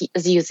else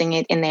is using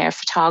it in their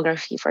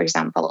photography, for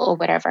example, or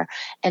whatever.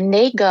 And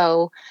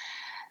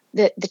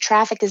the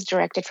traffic is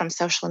directed from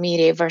social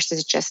media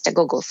versus just a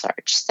Google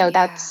search. So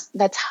Yeah.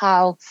 that's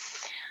how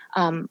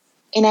um,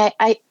 and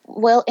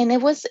and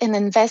it was an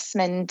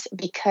investment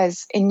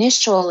because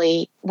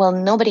initially, well,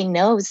 nobody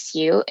knows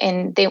you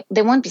and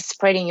they won't be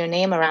spreading your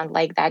name around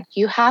like that.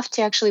 You have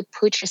to actually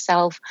put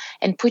yourself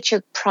and put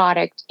your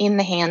product in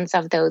the hands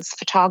of those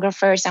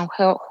photographers and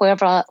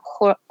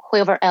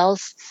whoever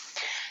else.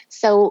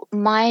 So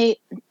my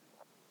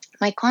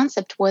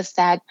concept was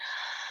that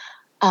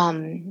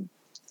um,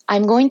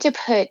 I'm going to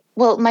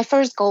my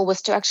first goal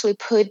was to actually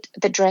put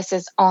the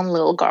dresses on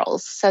little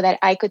girls so that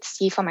I could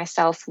see for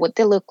myself what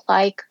they look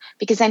like.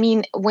 Because, I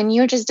mean, when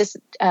you're just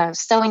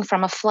sewing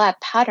from a flat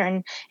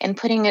pattern and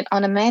putting it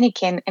on a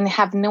mannequin and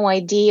have no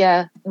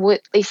idea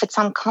if it's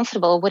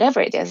uncomfortable, whatever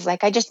it is,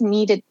 like I just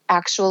needed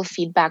actual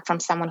feedback from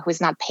someone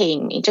who's not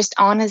paying me, just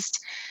honest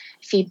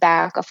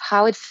feedback of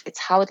how it fits,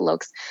 how it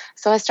looks.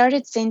 So I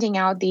started sending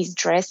out these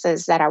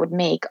dresses that I would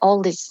make,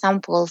 all these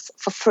samples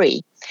for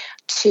free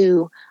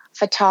to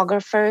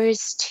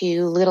photographers,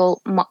 to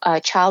little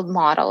child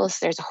models.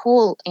 There's a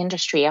whole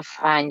industry I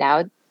find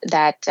out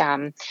that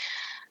um,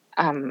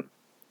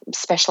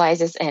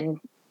 specializes in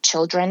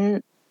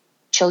children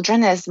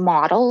as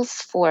models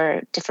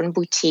for different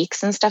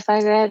boutiques and stuff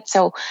like that.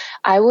 So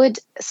I would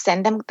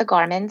send them the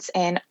garments,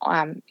 and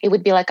it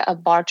would be like a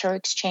barter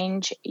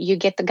exchange. You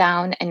get the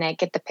gown, and I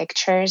get the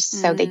pictures,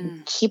 so they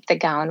Mm. keep the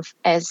gown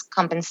as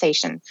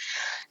compensation.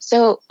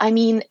 So, I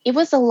mean, it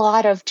was a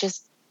lot of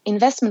just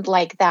investment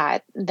like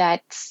that.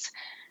 That's,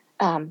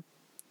 um,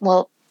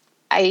 well,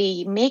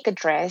 I make a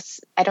dress.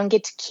 I don't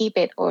get to keep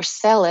it or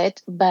sell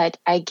it, but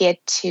I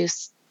get to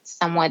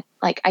somewhat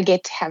like I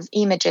get to have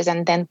images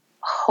and then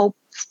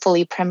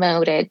hopefully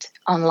promote it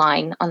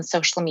online on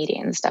social media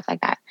and stuff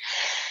like that.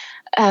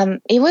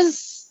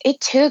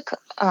 It took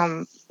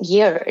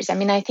years. I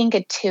mean, I think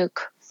it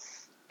took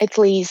at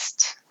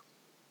least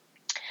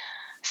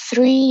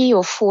 3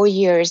 or 4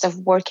 years of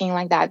working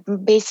like that,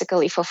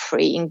 basically for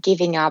free and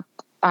giving up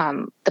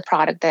the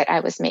product that I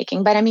was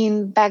making. But I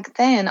mean, back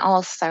then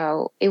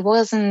also,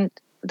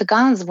 the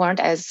gowns weren't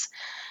as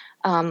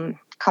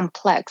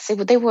complex.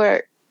 They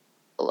were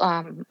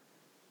um,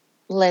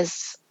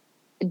 less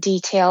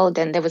detailed,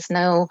 and there was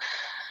not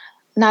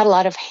a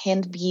lot of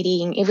hand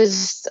beading. It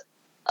was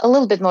a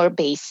little bit more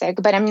basic,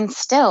 but I mean,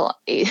 still,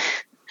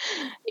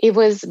 it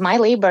was my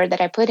labor that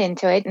I put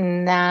into it,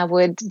 and I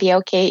would be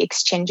okay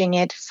exchanging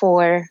it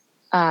for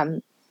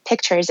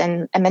pictures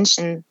and a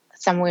mention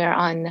somewhere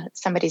on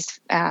somebody's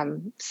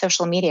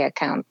social media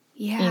account,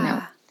 you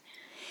know. Yeah.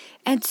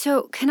 And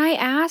so, can I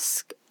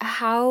ask,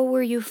 how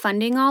were you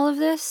funding all of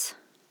this?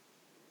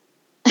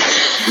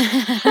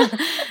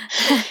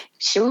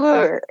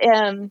 Sure.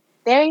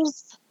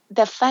 There's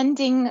the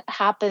funding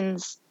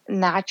happens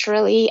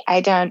naturally.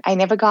 I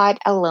never got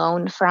a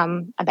loan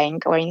from a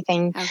bank or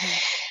anything. Okay.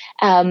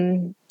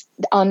 Um,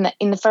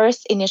 in the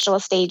first initial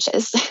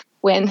stages,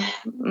 when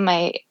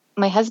my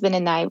husband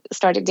and I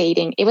started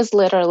dating, it was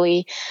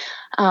literally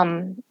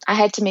I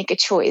had to make a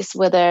choice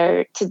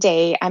whether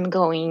today I'm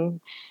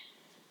going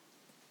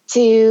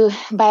to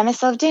buy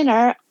myself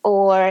dinner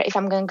or if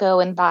I'm going to go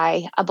and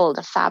buy a bolt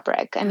of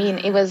fabric. I mean,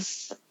 it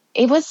was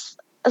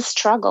a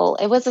struggle.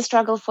 It was a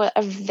struggle for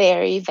a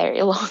very,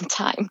 very long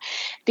time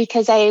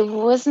because I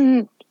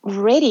wasn't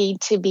ready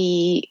to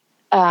be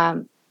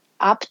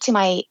up to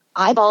my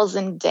eyeballs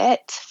in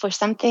debt for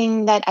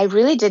something that I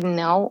really didn't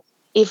know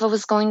if it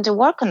was going to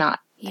work or not.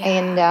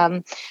 And Yeah.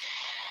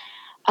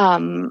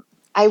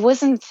 I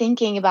wasn't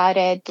thinking about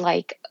it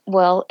like,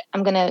 well,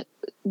 I'm going to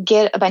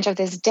get a bunch of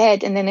this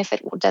debt, and then if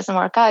it doesn't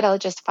work out, I'll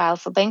just file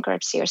for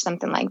bankruptcy or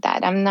something like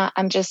that.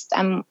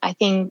 I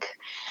think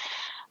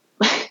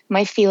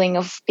my feeling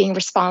of being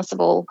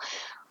responsible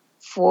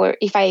for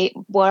if I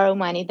borrow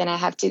money, then I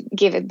have to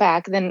give it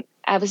back. Then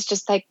I was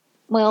just like,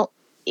 well,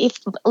 if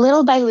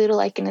little by little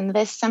I can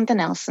invest something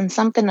else and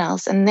something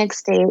else, and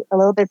next day a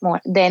little bit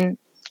more, then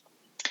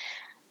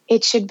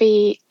it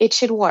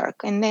should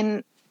work. And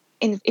then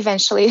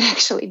eventually it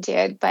actually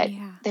did, but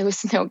there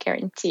was no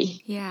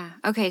guarantee. Yeah.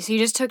 Okay. So you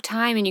just took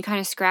time and you kind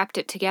of scrapped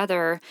it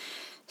together,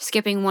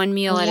 skipping one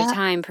meal at a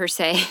time per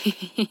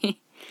se.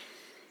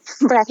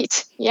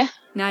 Right. Yeah.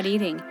 Not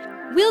eating.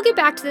 We'll get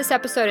back to this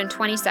episode in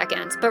 20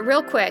 seconds, but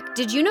real quick,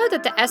 did you know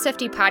that the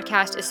SFD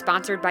podcast is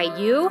sponsored by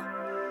you?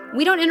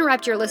 We don't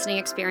interrupt your listening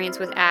experience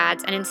with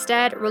ads and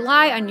instead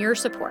rely on your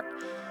support.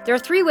 There are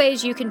 3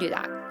 ways you can do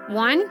that.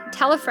 1,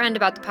 tell a friend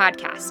about the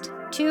podcast.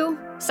 2,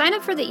 sign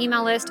up for the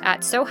email list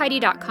at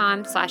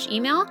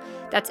sewheidi.com/email.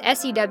 That's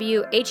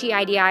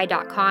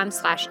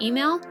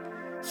SEWHEIDI.com/email.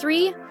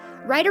 3,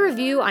 write a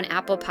review on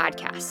Apple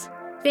Podcasts.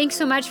 Thanks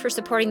so much for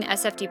supporting the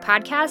SFD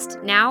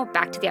podcast. Now,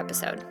 back to the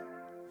episode.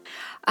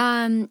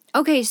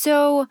 Okay,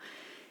 so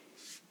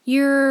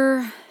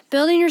you're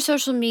building your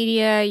social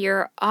media,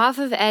 you're off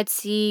of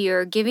Etsy,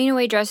 you're giving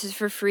away dresses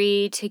for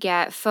free to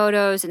get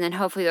photos, and then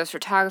hopefully those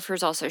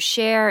photographers also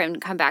share and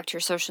come back to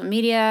your social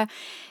media.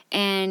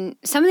 And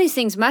some of these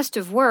things must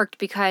have worked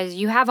because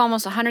you have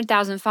almost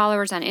 100,000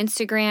 followers on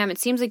Instagram. It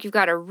seems like you've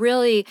got a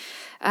really,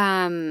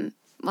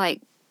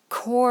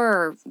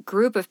 core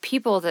group of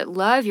people that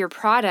love your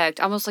product,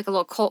 almost like a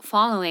little cult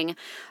following.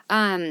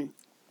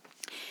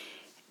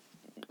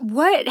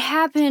 What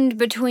happened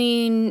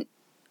between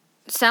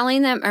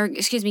giving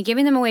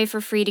them away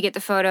for free to get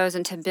the photos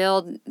and to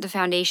build the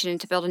foundation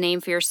and to build a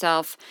name for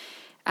yourself?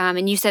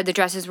 And you said the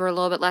dresses were a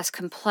little bit less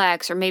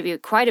complex, or maybe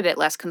quite a bit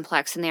less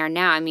complex than they are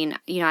now. I mean,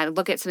 I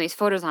look at some of these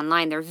photos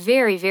online. They're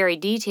very, very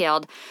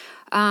detailed.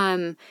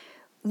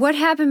 What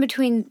happened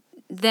between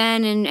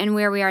then and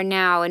where we are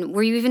now? And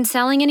were you even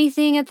selling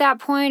anything at that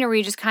point, or were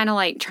you just kind of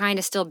like trying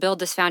to still build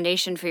this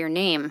foundation for your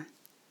name?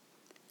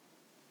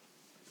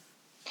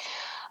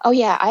 Oh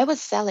yeah, I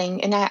was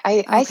selling, and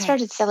I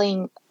started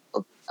selling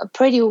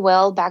pretty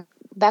well back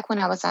when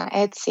I was on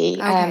Etsy.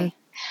 Okay.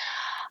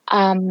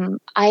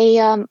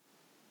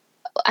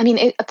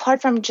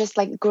 Apart from just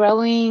like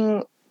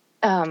growing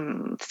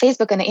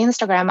Facebook and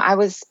Instagram, I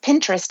was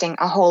Pinteresting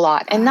a whole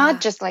lot, and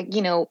not just like,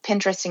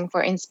 Pinteresting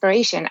for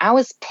inspiration. I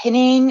was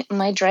pinning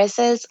my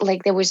dresses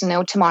like there was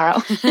no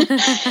tomorrow.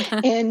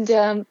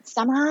 And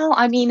somehow,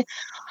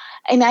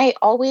 and I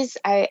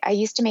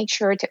used to make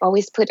sure to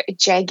always put a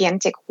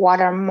gigantic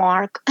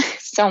watermark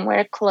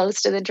somewhere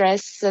close to the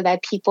dress so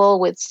that people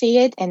would see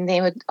it and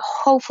they would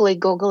hopefully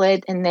Google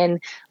it and then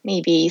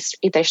maybe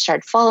either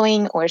start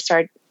following or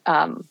start,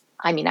 I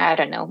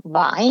don't know,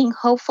 buying,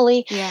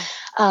 hopefully. Yeah.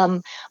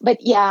 But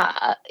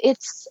yeah, it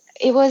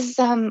was,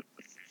 I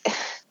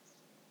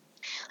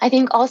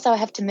think also I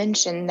have to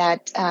mention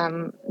that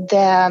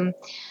the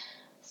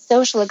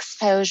social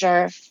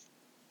exposure,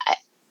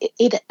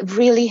 it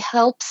really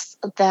helps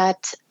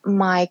that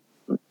the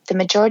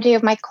majority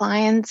of my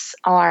clients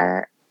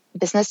are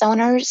business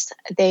owners.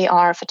 They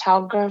are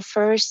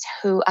photographers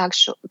who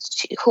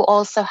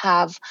also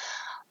have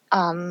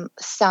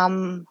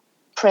some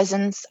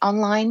presence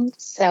online.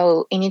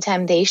 So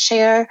anytime they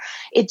share,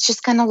 it's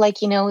just kind of like,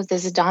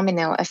 this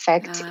domino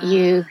effect.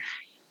 You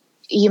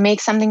make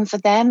something for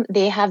them,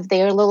 they have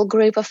their little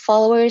group of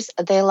followers,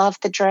 they love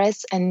the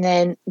dress, and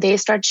then they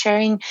start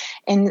sharing.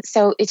 And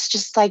so it's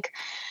just like,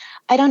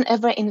 I don't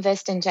ever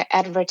invest into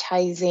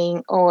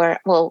advertising or,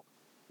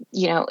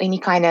 any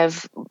kind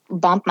of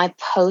bump my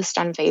post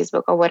on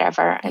Facebook or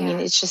whatever. Yeah. I mean,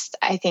 it's just,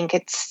 I think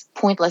it's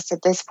pointless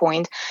at this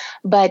point.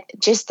 But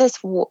just this,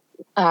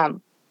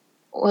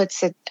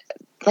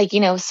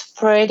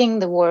 spreading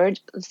the word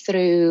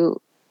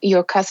through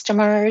your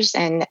customers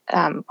and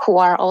who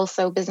are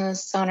also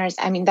business owners.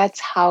 I mean, that's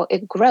how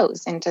it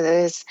grows into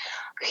this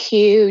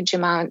huge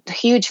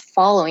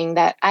following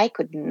that I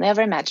could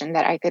never imagine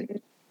that I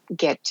could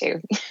get to.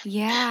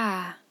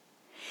 Yeah.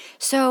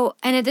 So,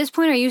 and at this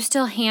point, are you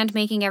still hand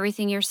making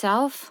everything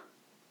yourself?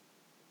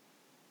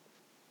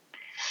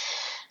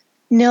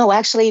 No,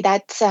 actually,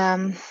 that's,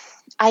 I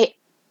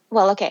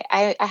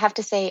have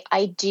to say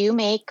I do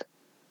make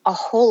a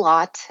whole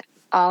lot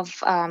of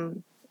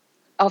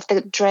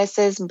the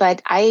dresses,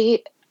 but I'm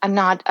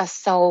not a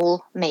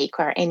sole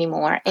maker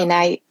anymore. Okay. And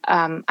I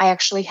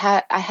actually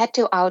had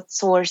to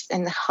outsource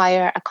and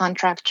hire a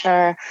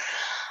contractor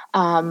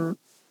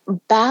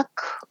back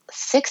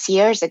 6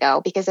 years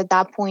ago, because at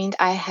that point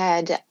I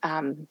had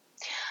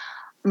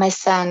my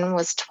son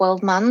was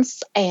 12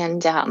 months,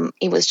 and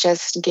it was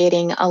just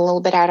getting a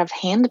little bit out of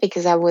hand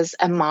because I was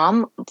a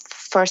mom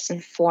first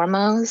and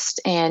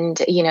foremost. And,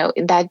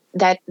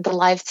 that the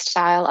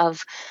lifestyle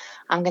of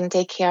I'm going to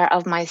take care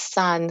of my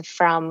son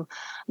from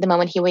the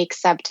moment he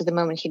wakes up to the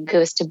moment he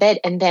goes to bed.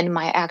 And then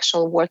my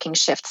actual working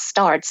shift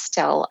starts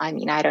till, I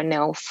don't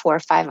know, 4 or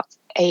 5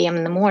 a.m.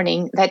 in the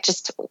morning. That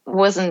just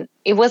wasn't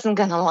going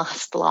to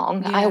last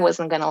long. Yeah. I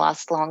wasn't going to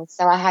last long.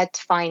 So I had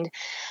to find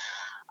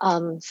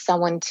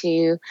someone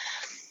to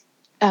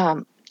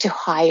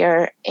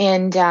hire.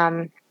 And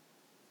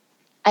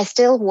I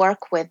still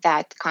work with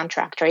that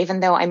contractor,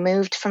 even though I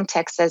moved from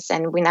Texas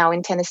and we're now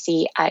in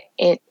Tennessee.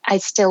 I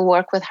still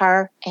work with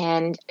her,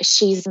 and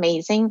she's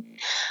amazing.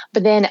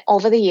 But then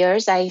over the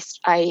years,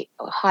 I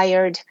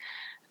hired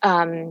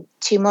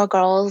two more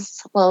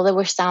girls. Well, there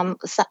were some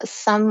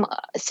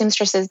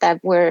seamstresses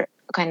that were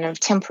kind of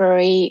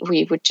temporary.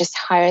 We would just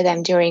hire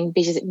them during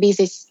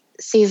busy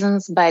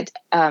seasons, but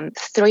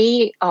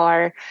three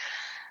are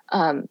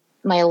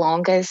my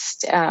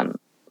longest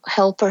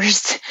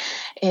helpers,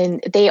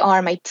 and they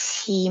are my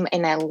team,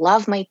 and I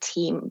love my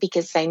team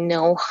because I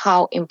know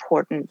how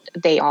important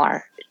they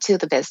are to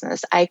the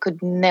business. I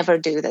could never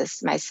do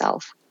this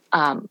myself.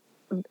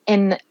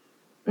 And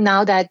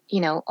now that,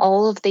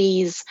 all of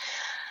these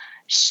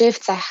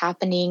shifts are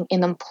happening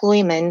in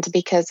employment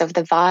because of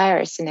the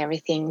virus and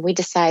everything, we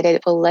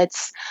decided, well,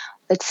 let's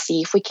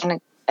see if we can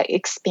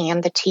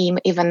expand the team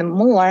even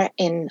more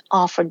and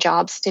offer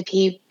jobs to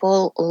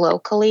people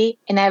locally.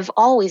 And I've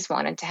always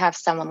wanted to have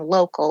someone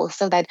local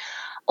so that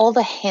all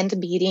the hand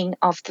beating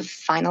of the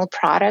final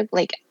product,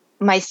 like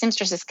my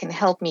seamstresses can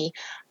help me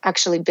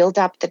actually build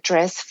up the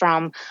dress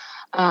from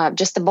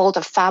just a bolt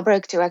of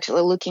fabric to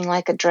actually looking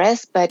like a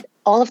dress, but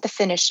all of the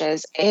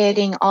finishes,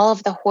 adding all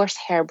of the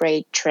horsehair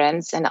braid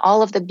trims and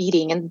all of the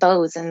beading and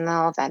bows and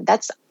all of that,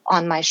 that's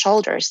on my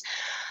shoulders.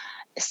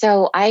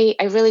 So I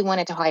really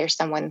wanted to hire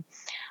someone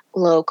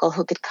local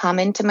who could come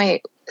into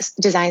my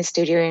design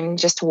studio and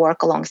just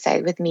work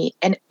alongside with me.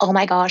 And oh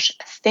my gosh,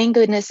 thank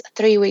goodness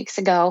 3 weeks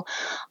ago,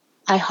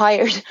 I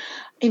hired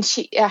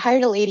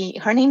a lady.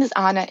 Her name is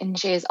Anna, and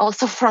she is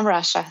also from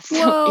Russia. So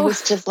it Whoa.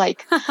 was just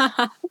like,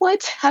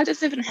 what? How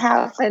does it even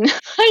happen?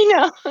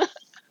 I know.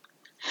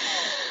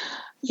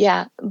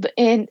 Yeah.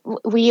 And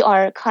we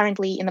are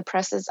currently in the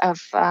process of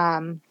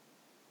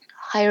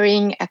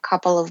hiring a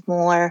couple of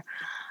more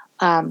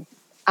out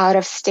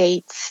of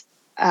state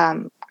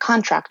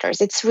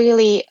contractors. It's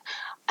really,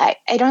 I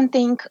don't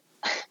think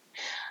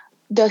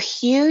the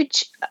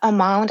huge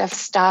amount of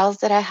styles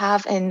that I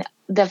have and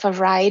the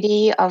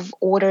variety of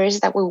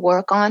orders that we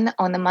work on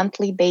a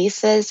monthly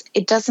basis,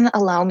 it doesn't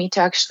allow me to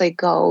actually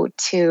go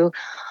to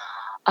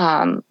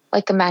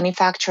like a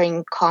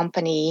manufacturing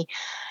company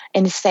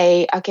and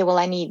say, okay, well,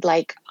 I need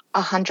like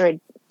 100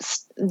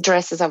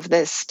 dresses of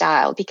this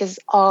style, because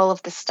all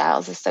of the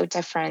styles are so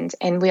different.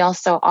 And we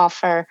also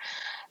offer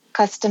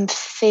custom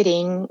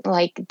fitting,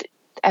 like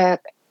a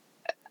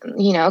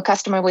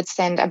customer would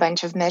send a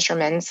bunch of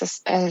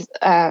measurements,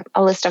 a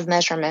list of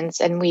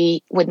measurements, and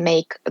we would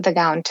make the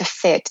gown to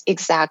fit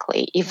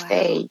exactly if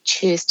they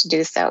choose to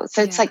do so.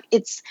 So it's like,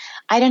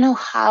 I don't know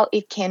how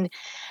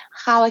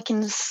I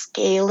can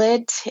scale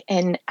it.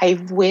 And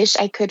I wish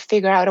I could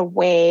figure out a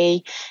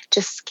way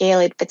to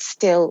scale it, but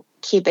still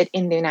keep it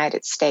in the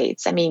United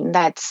States. I mean,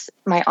 that's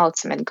my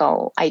ultimate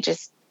goal. I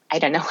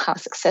don't know how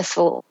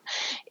successful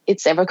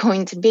it's ever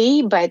going to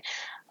be, but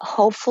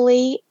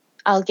hopefully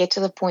I'll get to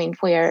the point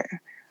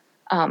where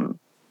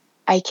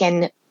I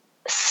can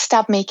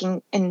stop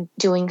making and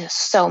doing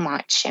so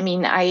much. I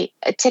mean,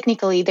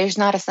 technically there's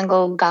not a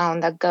single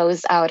gown that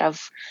goes out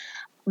of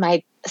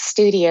my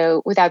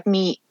studio without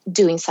me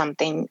doing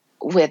something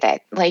with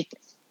it. Like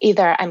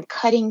either I'm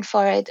cutting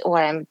for it, or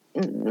I'm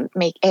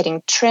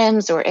adding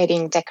trims or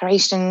adding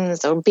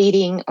decorations or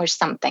beading or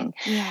something.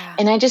 Yeah.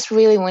 And I just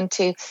really want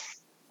to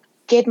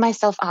get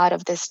myself out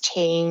of this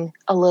chain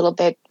a little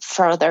bit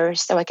further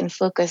so I can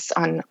focus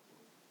on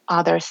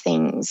other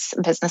things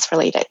business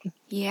related.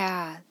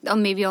 Yeah. Oh,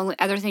 maybe only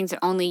other things that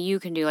only you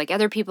can do. Like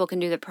other people can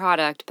do the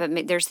product,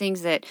 but there's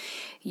things that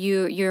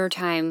your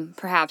time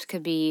perhaps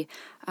could be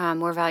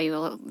more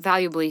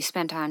valuably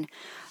spent on.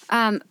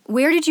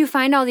 Where did you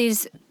find all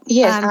these?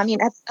 Yes, I mean,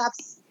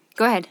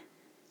 Go ahead.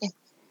 Yeah.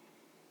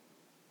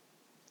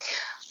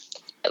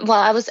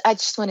 Well, I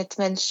just wanted to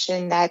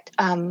mention that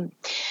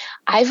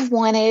I've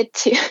wanted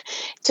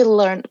to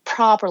learn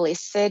properly,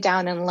 sit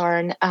down and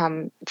learn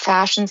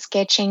fashion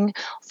sketching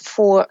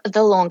for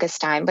the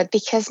longest time. But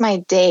because my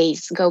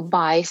days go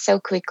by so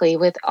quickly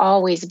with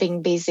always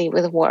being busy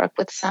with work,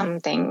 with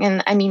something,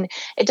 and I mean,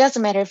 it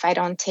doesn't matter if I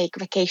don't take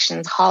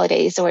vacations,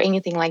 holidays, or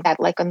anything like that,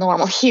 like a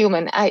normal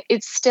human.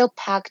 It's still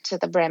packed to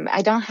the brim.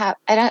 I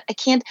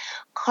can't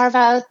carve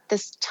out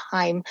this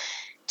time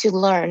to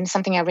learn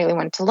something I really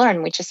want to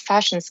learn, which is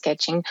fashion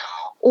sketching,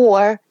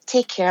 or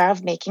take care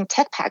of making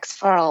tech packs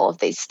for all of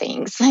these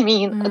things. I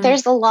mean,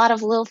 there's a lot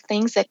of little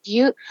things that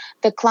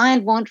the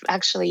client won't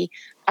actually,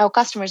 our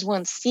customers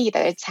won't see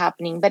that it's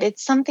happening, but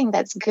it's something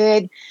that's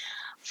good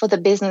for the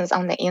business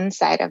on the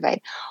inside of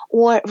it.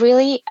 Or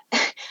really,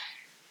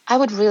 I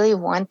would really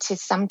want to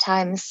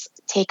sometimes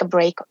take a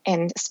break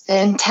and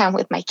spend time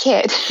with my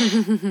kid.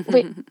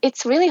 But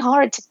it's really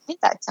hard to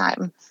take that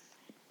time.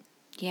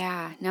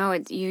 Yeah, no,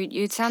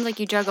 it sounds like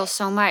you juggle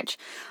so much.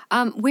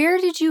 Where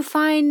did you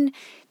find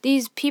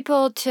these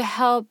people to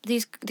help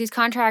these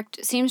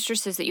contract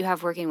seamstresses that you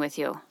have working with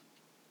you?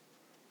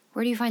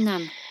 Where do you find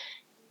them?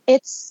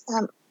 It's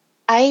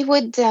I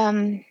would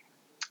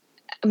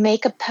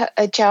make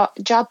a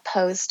job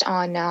post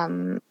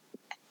on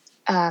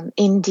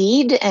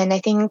Indeed, and I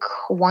think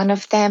one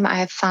of them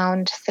I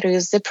found through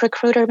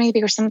ZipRecruiter,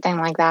 maybe, or something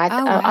like that.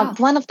 Oh, wow.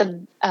 One of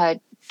the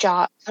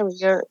job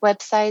career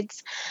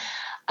websites.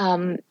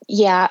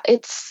 Yeah,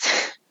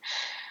 it's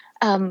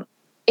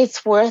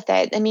worth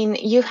it. I mean,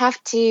 you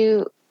have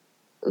to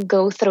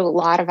go through a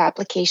lot of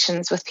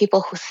applications with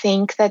people who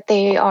think that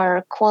they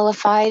are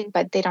qualified,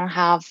 but they don't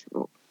have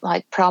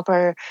like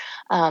proper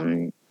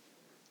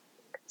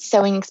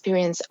sewing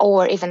experience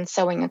or even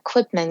sewing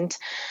equipment.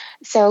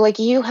 So like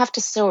you have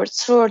to sort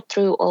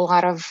through a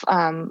lot of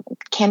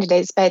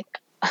candidates, but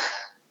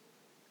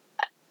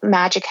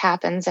magic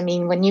happens. I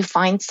mean, when you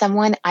find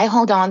someone, I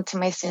hold on to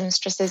my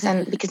seamstresses,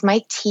 and because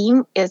my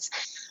team is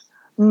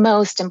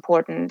most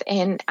important,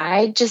 and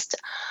I just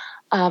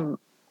um,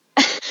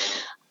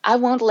 I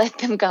won't let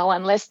them go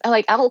unless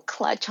like I will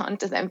clutch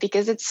onto them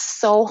because it's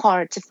so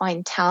hard to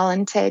find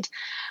talented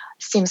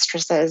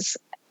seamstresses.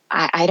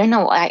 I don't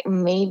know.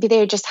 Maybe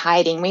they're just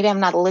hiding. Maybe I'm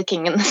not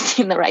looking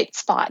in the right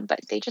spot, but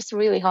they're just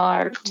really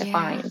hard to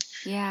find.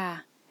 Yeah.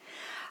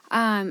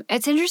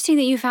 It's interesting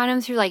that you found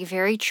them through like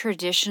very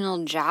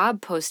traditional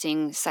job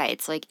posting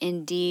sites like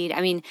Indeed.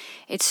 I mean,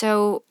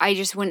 I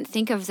just wouldn't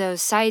think of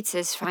those sites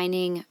as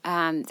finding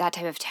that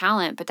type of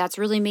talent, but that's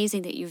really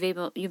amazing that you've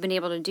been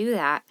able to do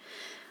that.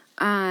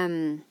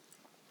 And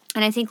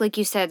I think, like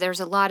you said, there's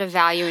a lot of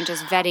value in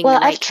just vetting the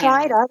right I've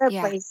tried candidate.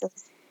 other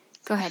places.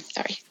 Go ahead.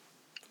 Sorry.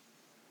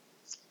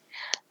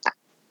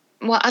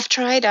 Well, I've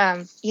tried,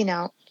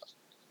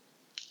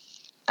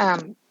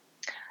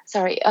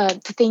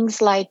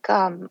 things like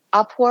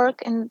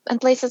Upwork and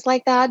places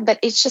like that. But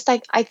it's just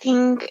like, I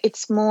think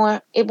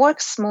it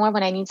works more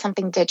when I need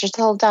something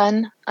digital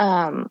done,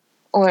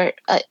 or,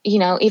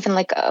 even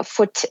like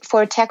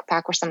for a tech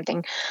pack or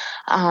something,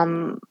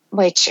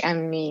 which, I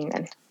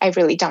mean, I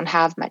really don't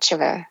have much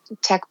of a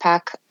tech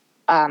pack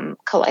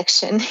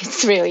collection.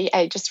 It's really,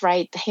 I just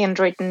write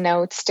handwritten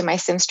notes to my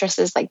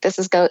seamstresses like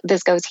this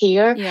goes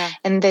here,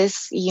 and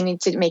this you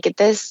need to make it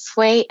this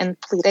way and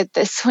pleat it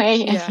this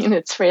way. I mean,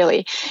 it's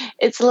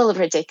a little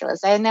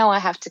ridiculous. I know I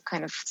have to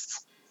kind of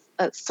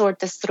sort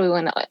this through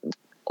and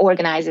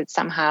organize it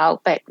somehow,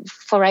 but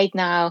for right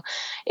now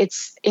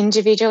it's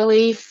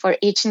individually for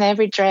each and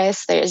every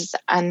dress there's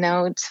a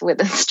note with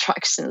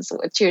instructions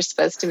what you're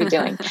supposed to be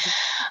doing.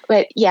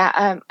 But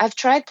yeah, I've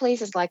tried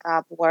places like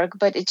Upwork,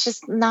 but it's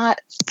just not.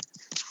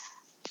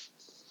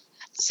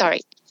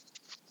 Sorry,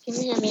 can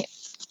you hear me?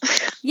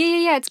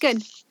 Yeah, it's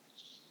good.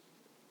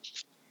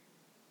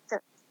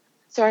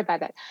 Sorry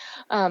about that.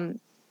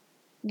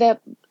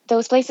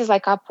 Those places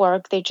like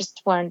Upwork, they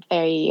just weren't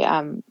very.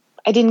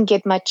 I didn't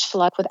get much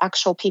luck with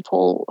actual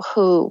people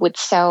who would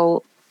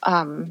sell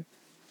on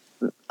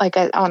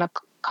a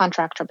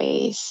contractor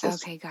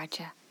basis. Okay,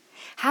 gotcha.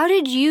 How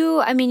did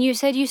you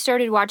said you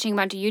started watching a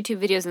bunch of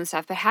YouTube videos and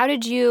stuff, but how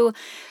did you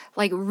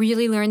like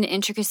really learn the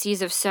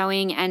intricacies of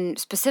sewing and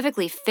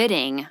specifically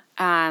fitting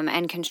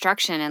and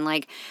construction and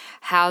like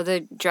how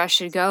the dress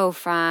should go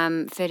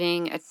from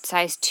fitting a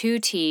size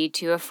 2T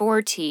to a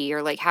 4T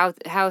or like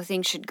how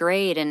things should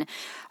grade and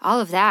all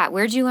of that?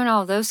 Where did you learn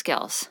all of those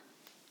skills?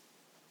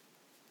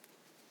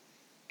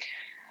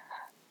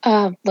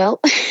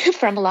 Well,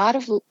 from a lot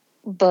of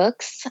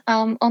books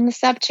on the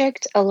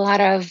subject, a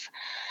lot of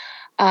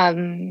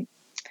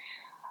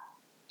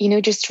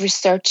just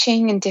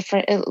researching and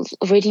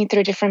reading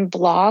through different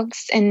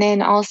blogs, and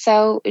then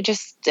also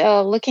just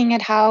looking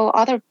at how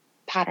other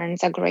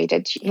patterns are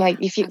graded. Like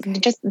if you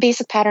just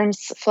basic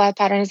patterns, flat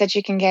patterns that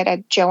you can get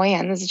at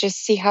Joann's, just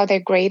see how they're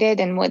graded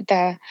and what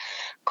the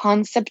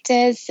concept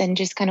is, and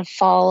just kind of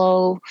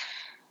follow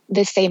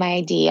the same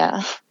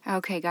idea.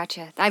 Okay,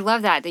 gotcha. I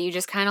love that you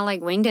just kind of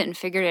like winged it and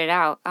figured it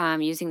out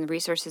using the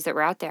resources that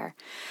were out there.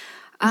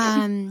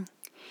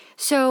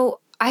 So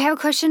I have a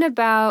question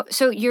about,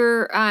 so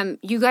you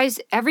guys,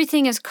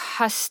 everything is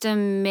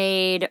custom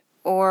made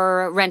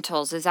or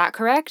rentals, is that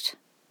correct?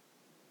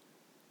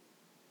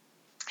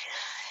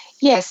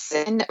 Yes,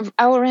 and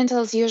our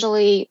rentals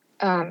usually,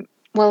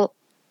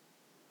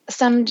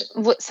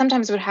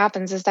 sometimes what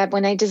happens is that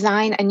when I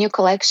design a new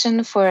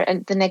collection for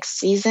the next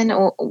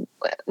season,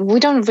 we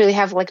don't really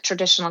have like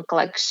traditional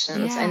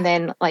collections, and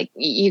then like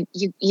you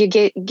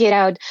get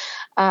out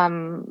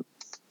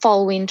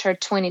fall winter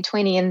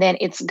 2020, and then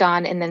it's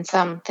gone, and then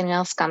something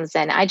else comes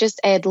in. I just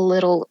add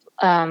little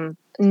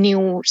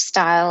new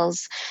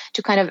styles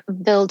to kind of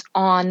build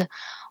on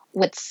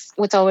what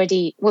we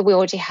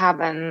already have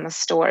in the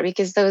store,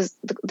 because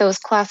those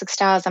classic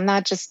styles, I'm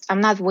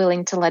not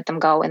willing to let them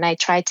go, and I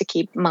try to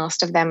keep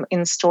most of them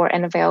in store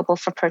and available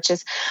for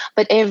purchase.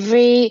 But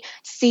every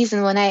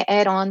season when I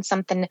add on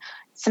something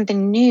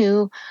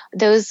new,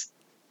 those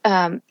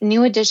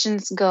new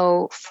additions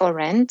go for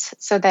rent,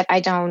 so that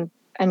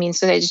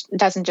so that it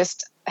doesn't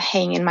just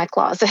hang in my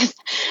closet.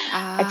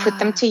 I put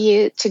them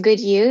to good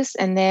use,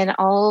 and then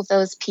all of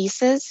those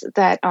pieces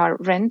that are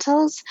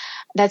rentals,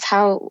 that's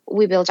how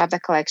we build up the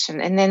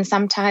collection. And then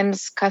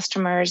sometimes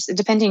customers,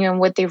 depending on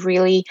what they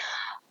really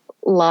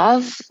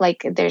love,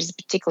 like there's a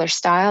particular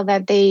style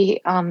that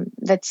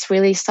that's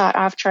really sought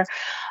after,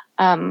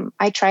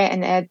 I try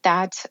and add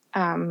that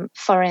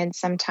for it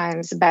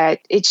sometimes, but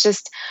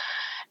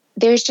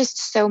there's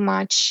just so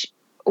much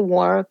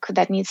work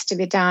that needs to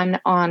be done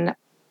on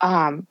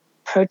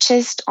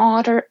purchased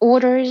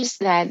orders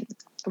that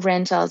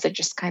rentals are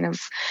just kind of,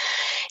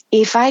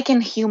 if I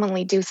can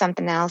humanly do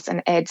something else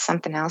and add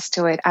something else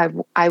to it,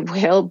 I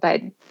will,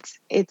 but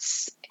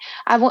it's,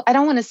 I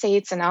don't want to say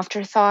it's an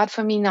afterthought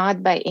for me,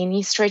 not by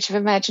any stretch of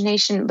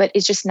imagination, but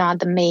it's just not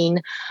the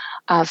main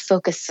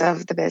focus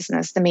of the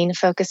business. The main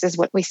focus is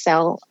what we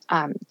sell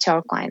to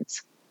our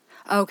clients.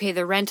 Okay,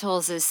 the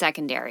rentals is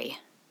secondary.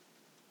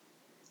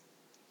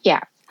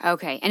 Yeah.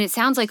 Okay, and it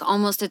sounds like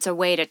almost it's a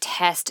way to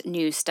test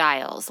new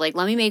styles. Like,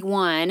 let me make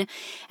one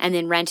and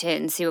then rent it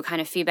and see what kind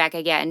of feedback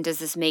I get. And does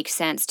this make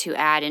sense to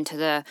add into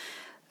the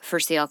for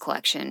sale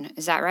collection?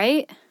 Is that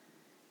right?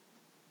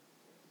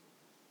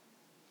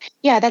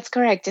 Yeah, that's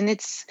correct. And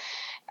it's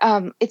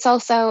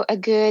also a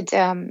good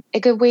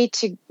way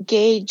to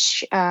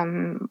gauge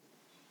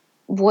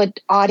what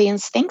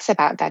audience thinks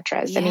about that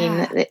dress. I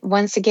mean, Yeah.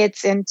 once it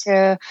gets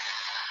into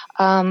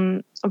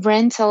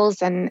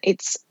rentals, and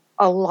it's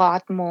a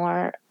lot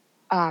more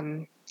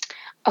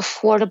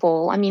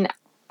affordable. I mean,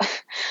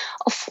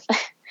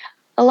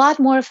 a lot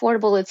more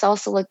affordable. It's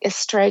also like a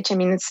stretch. I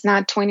mean, it's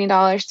not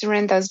 $20 to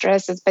rent those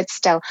dresses, but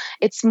still,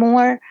 it's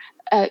more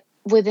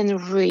within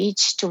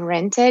reach to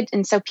rent it.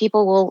 And so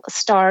people will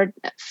start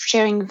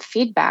sharing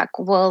feedback.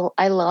 Well,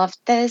 I loved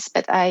this,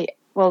 but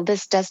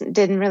this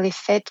didn't really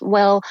fit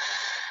well.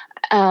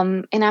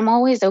 And I'm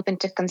always open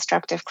to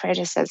constructive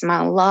criticism.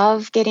 I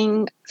love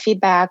getting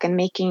feedback and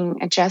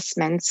making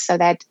adjustments so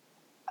that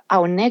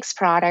our next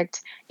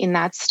product in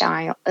that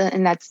style,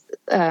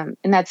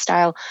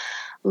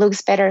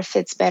 looks better,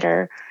 fits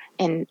better,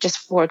 and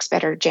just works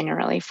better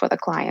generally for the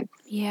client.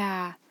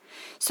 Yeah.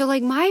 So,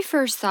 like, my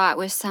first thought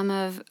with some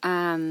of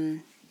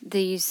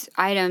these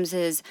items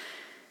is,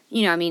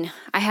 I mean,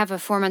 I have a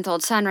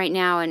 4-month-old son right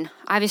now, and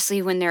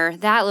obviously when they're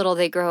that little,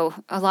 they grow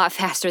a lot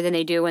faster than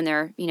they do when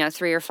they're,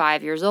 3 or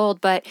 5 years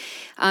old. But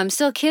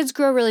still, kids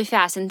grow really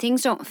fast, and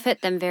things don't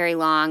fit them very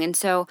long. And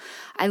so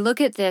I look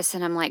at this,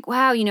 and I'm like,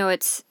 wow,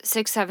 it's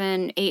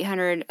 $600, $700,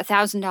 $800,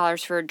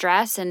 $1,000 for a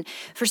dress, and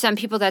for some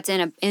people, that's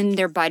in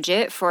their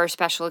budget for a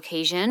special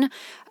occasion,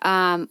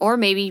 or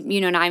maybe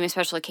not even a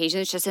special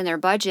occasion; it's just in their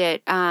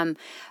budget.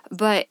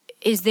 But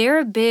is there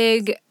a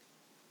big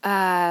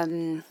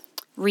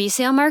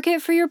resale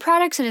market for your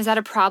products, and is that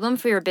a problem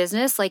for your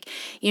business? Like,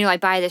 I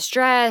buy this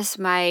dress,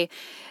 my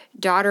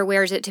daughter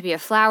wears it to be a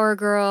flower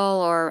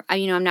girl, or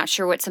I'm not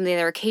sure what some of the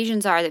other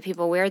occasions are that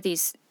people wear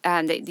these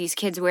these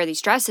kids wear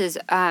these dresses,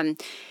 and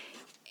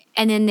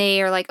then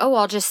they are like, oh,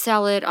 I'll just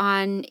sell it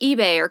on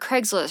eBay or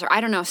Craigslist or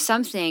I don't know,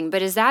 something.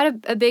 But is that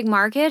a big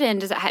market,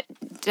 and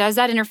does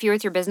that interfere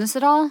with your business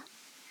at all?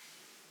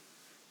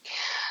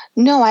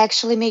 No, I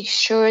actually make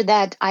sure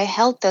that I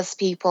help those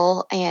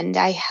people, and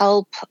I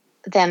help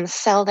them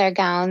sell their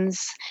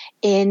gowns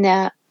in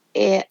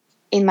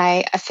in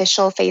my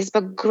official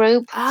Facebook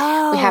group.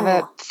 We have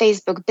a Oh,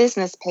 Facebook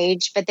business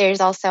page, but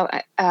there's also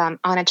On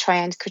a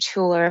Trend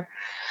Couture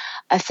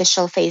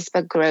official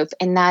Facebook group,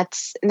 and that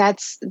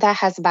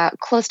has about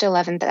close to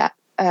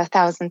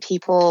 11,000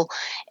 people,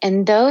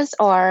 and those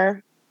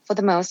are for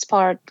the most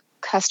part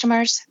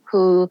customers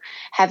who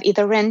have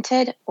either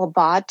rented or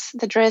bought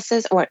the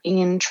dresses or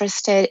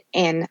interested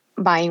in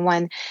buying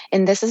one.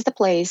 And this is the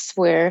place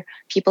where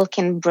people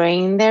can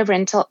bring their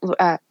rental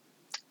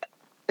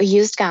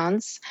used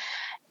gowns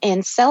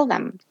and sell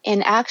them.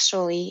 And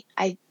actually,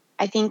 I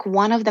think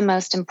one of the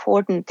most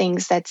important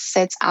things that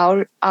sets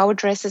our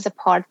dresses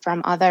apart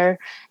from other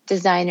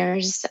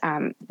designers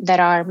that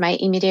are my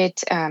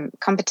immediate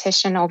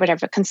competition, or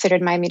whatever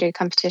considered my immediate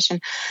competition,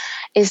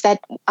 is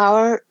that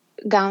our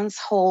gowns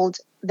hold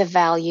the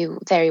value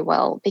very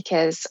well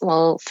because,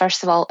 well,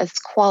 first of all, it's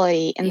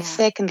quality. And yeah.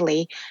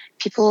 secondly,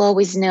 people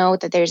always know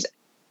that there's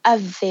a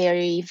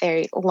very,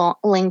 very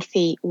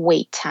lengthy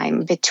wait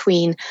time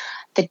between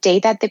the day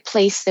that they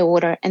place the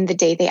order and the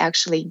day they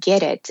actually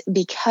get it,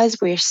 because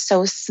we're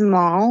so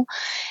small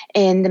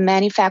and the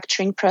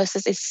manufacturing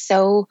process is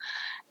so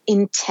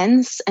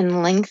intense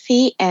and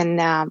lengthy.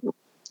 And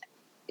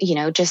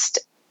just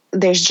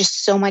there's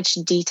just so much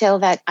detail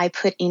that I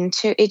put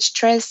into each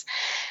dress.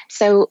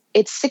 So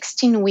it's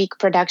 16-week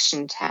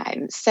production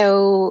time.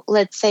 So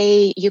let's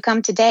say you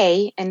come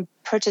today and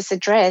purchase a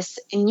dress,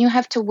 and you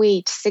have to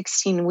wait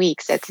 16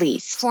 weeks at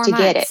least 4 to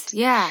get months. it.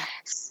 Yeah.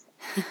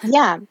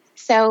 Yeah.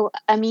 So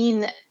I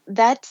mean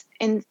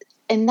and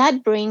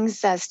that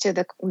brings us to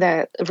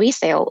the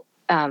resale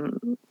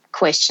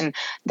question.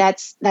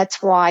 That's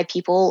why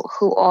people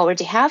who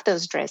already have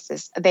those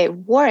dresses, they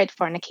wore it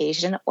for an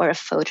occasion or a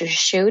photo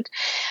shoot,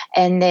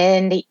 and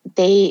then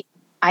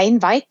I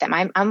invite them.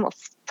 I'm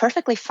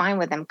perfectly fine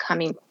with them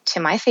coming to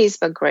my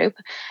Facebook group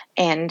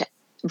and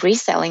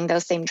reselling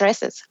those same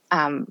dresses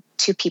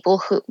to people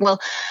who, well,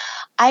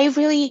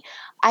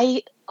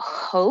 I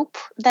hope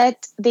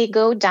that they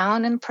go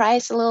down in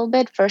price a little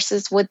bit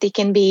versus what they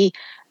can be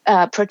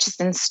purchased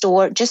in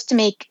store, just to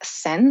make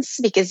sense,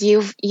 because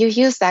you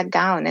use that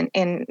gown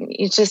and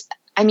you just,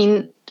 I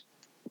mean,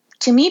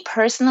 to me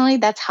personally,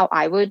 that's how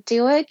I would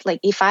do it. Like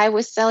if I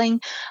was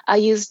selling a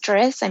used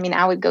dress, I mean,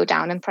 I would go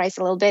down in price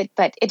a little bit,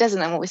 but it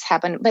doesn't always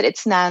happen. But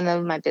it's none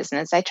of my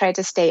business. I try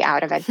to stay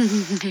out of it.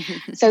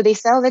 So they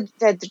sell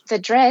the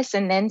dress,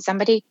 and then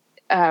somebody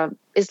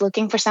is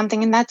looking for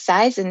something in that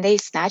size, and they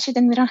snatch it,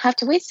 and we don't have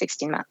to wait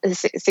 16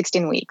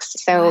 weeks.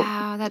 So,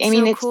 Wow, that's I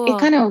mean, so it cool.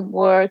 kind of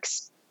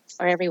works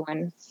for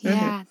everyone.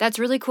 Yeah, that's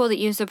really cool that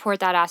you support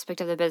that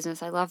aspect of the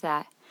business. I love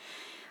that.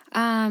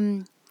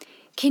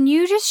 Can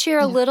you just share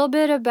a Yeah. little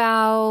bit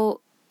about,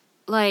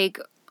 like,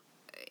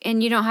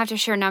 and you don't have to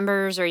share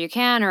numbers, or you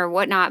can or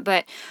whatnot,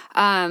 but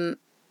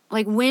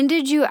like, when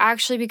did you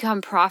actually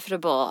become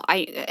profitable?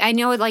 I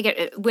know,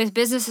 like, with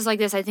businesses like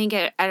this, I think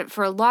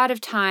for a lot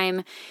of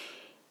time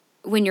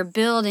when you're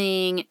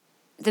building,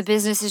 the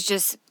business is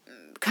just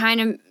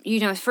kind of,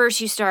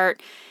 first you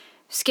start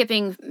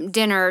skipping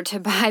dinner to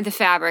buy the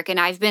fabric, and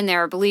I've been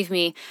there, believe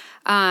me.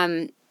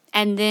 And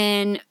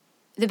then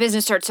the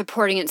business starts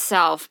supporting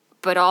itself,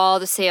 but all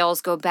the sales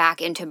go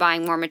back into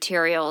buying more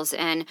materials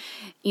and,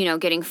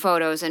 getting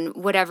photos and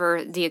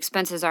whatever the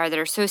expenses are that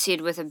are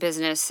associated with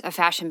a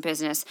fashion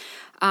business.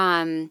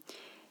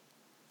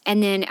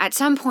 And then at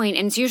some point,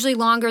 and it's usually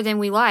longer than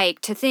we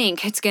like to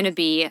think it's going to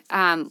be,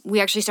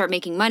 we actually start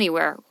making money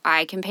where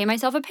I can pay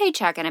myself a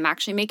paycheck and I'm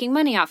actually making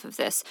money off of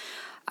this.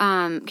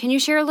 Can you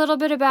share a little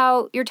bit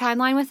about your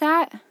timeline with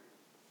that?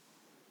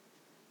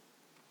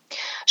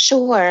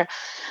 Sure.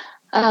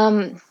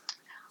 I'll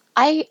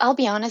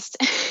be honest.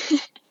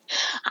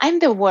 I'm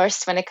the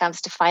worst when it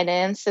comes to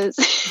finances.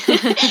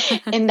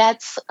 And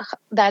that's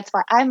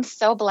why I'm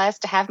so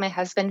blessed to have my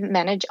husband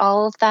manage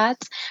all of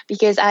that,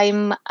 because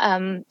I'm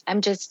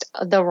just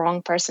the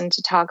wrong person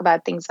to talk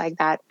about things like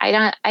that.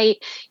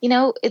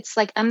 It's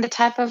like I'm the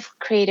type of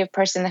creative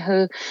person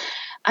who,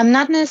 I'm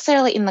not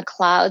necessarily in the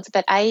clouds,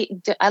 but I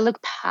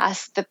look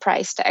past the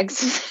price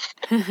tags.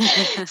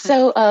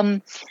 So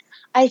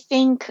I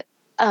think,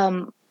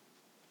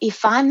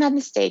 if I'm not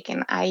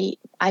mistaken, I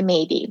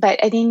may be,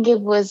 but I think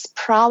it was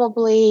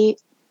probably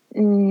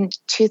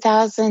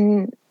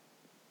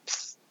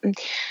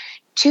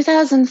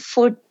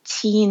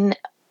 2014.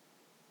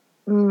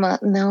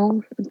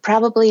 No,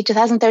 probably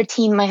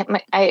 2013.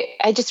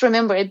 I just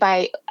remember it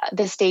by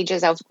the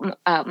stages of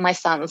my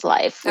son's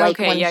life. Like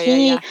Okay, when yeah.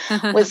 he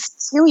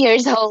was 2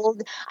 years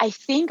old, I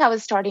think I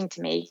was starting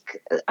to make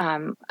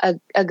a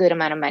good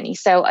amount of money.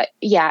 So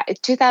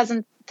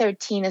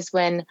 2013 is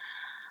when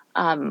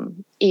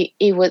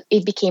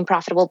it became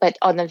profitable, but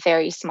on a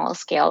very small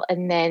scale.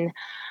 And then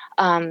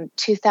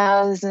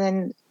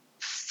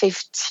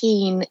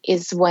 2015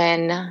 is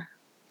when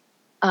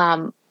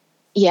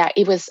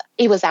it was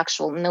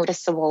actual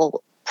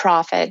noticeable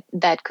profit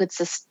that could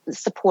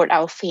support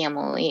our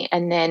family.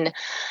 And then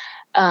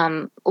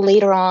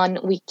later on,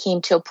 we came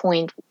to a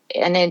point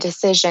and a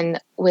decision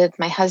with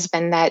my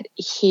husband that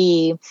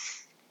he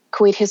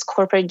quit his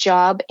corporate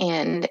job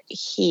and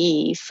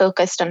he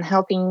focused on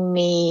helping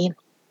me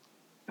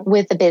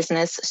with the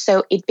business.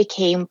 So it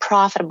became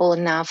profitable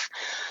enough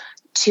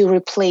to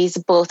replace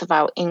both of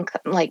our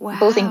income, like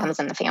both Wow. incomes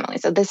in the family.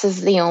 So this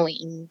is the only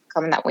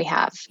income that we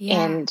have.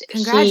 Yeah. And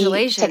he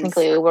Congratulations.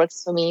 technically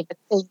works for me, but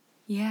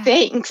Yeah.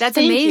 thanks. That's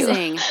Thank you.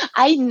 amazing.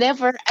 I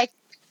never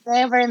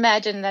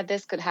imagined that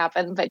this could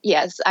happen. But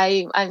yes,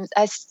 I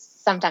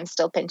sometimes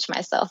still pinch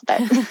myself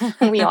that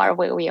we are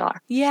where we are.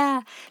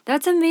 Yeah,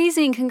 that's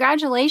amazing.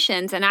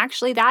 Congratulations. And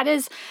actually that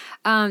is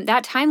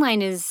that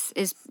timeline is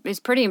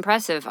pretty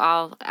impressive,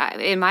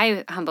 in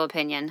my humble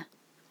opinion.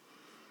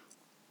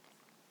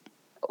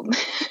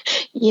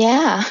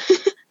 Yeah.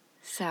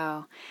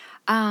 So,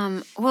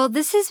 well,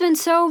 this has been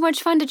so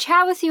much fun to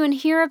chat with you and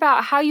hear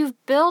about how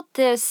you've built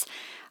this.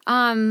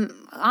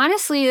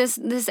 Honestly,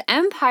 this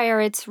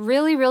empire, it's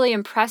really, really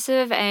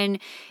impressive, and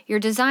your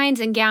designs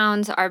and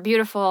gowns are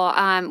beautiful.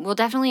 We'll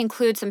definitely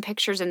include some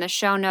pictures in the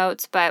show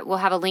notes, but we'll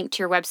have a link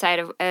to your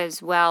website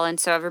as well. And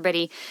so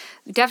everybody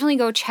definitely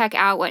go check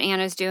out what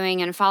Anna's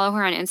doing and follow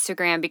her on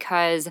Instagram,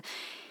 because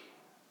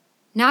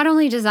not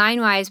only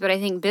design-wise, but I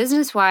think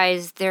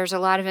business-wise, there's a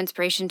lot of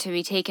inspiration to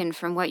be taken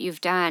from what you've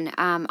done.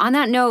 On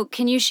that note,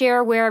 can you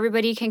share where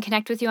everybody can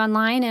connect with you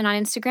online and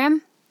on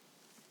Instagram?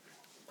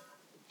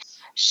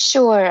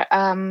 Sure.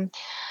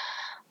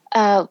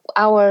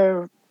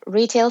 Our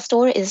retail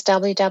store is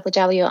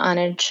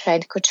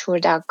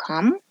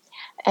www.anatrendcouture.com.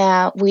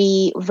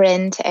 We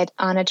rent at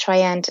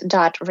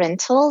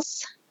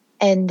anatriant.rentals.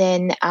 And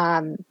then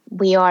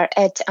we are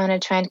at Anna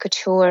Trend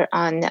Couture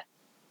on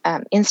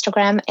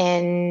Instagram,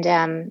 and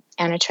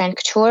Anna Trend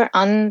Couture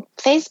on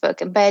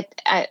Facebook. But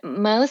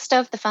most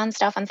of the fun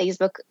stuff on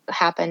Facebook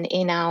happen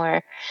in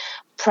our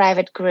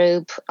private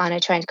group, Anna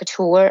Trend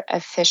Couture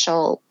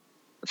official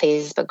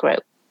Facebook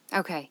group.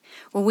 Okay.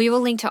 Well, we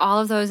will link to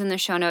all of those in the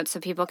show notes so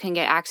people can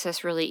get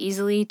access really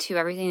easily to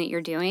everything that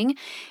you're doing.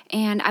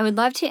 And I would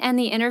love to end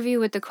the interview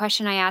with the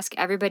question I ask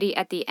everybody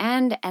at the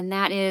end, and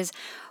that is,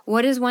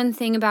 what is one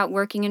thing about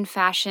working in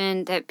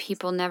fashion that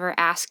people never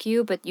ask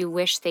you, but you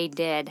wish they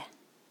did?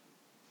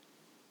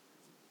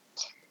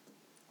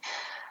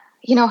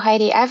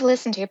 Heidi, I've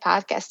listened to your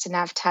podcast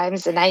enough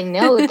times, and I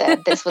know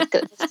that this would be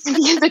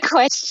the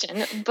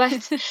question,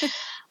 but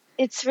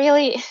it's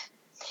really,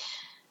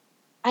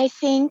 I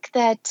think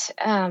that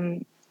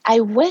I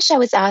wish I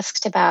was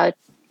asked about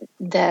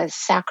the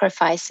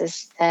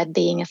sacrifices that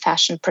being a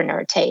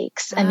fashionpreneur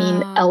takes. I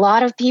mean, a Oh.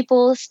 lot of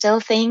people still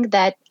think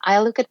that I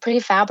look at pretty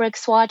fabric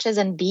swatches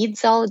and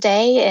beads all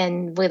day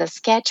and with a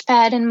sketch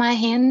pad in my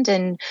hand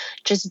and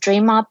just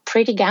dream up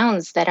pretty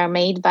gowns that are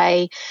made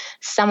by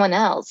someone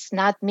else,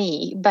 not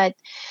me. But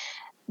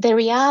the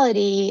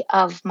reality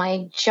of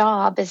my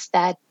job is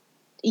that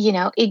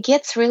it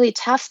gets really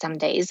tough some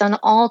days on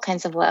all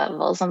kinds of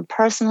levels, on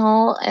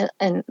personal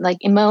and like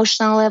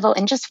emotional level,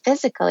 and just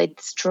physically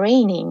it's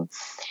draining.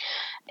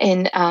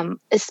 And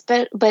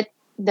but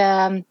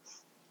the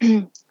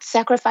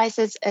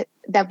sacrifices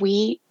that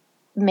we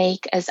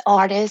make as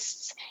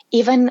artists,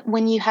 even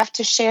when you have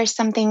to share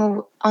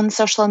something on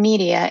social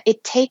media,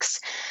 it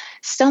takes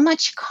so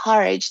much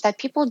courage that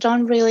people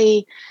don't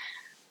really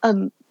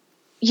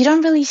you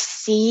don't really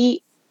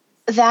see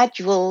that.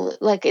 You will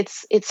like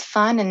it's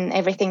fun and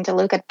everything to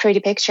look at pretty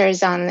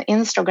pictures on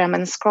Instagram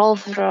and scroll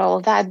through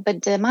all that,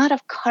 but the amount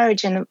of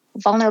courage and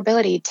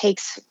vulnerability it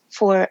takes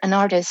for an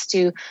artist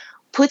to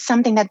put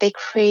something that they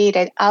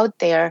created out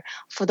there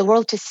for the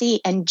world to see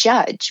and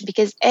judge,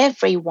 because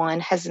everyone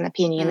has an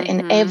opinion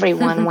and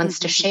everyone wants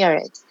to share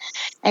it.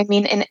 I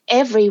mean, and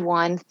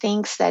everyone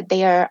thinks that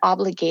they are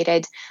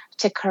obligated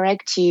to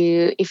correct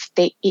you if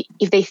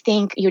they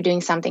think you're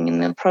doing something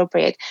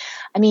inappropriate.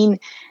 I mean,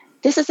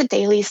 this is a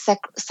daily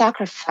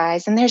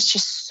sacrifice, and there's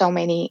just so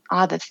many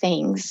other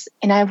things.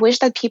 And I wish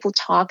that people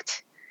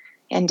talked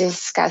and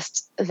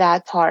discussed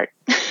that part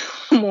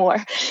more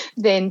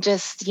than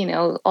just,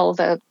 all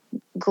the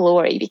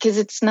glory, because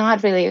it's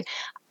not really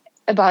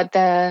about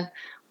the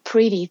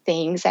pretty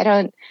things. I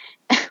don't,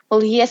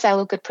 well, yes, I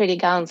look at pretty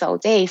gowns all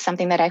day,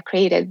 something that I've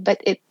created,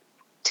 but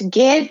to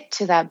get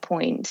to that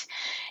point,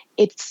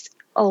 it's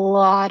a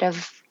lot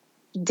of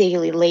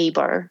daily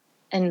labor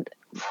and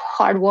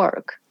hard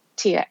work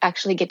to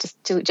actually get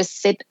to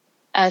just sit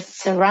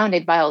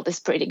surrounded by all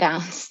these pretty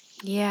gowns.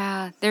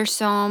 Yeah, there's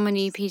so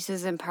many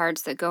pieces and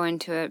parts that go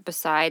into it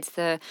besides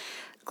the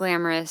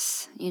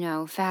glamorous,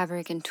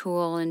 fabric and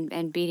tool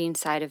and beading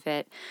side of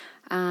it.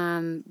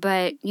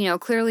 But,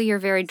 clearly you're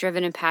very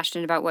driven and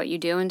passionate about what you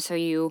do. And so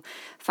you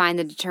find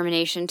the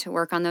determination to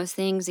work on those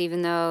things,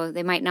 even though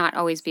they might not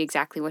always be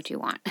exactly what you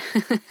want.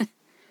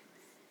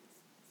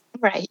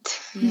 Right.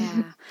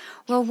 Yeah.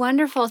 Well,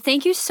 wonderful.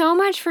 Thank you so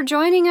much for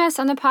joining us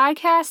on the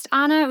podcast,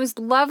 Anna. It was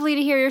lovely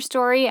to hear your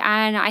story,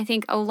 and I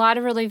think a lot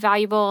of really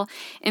valuable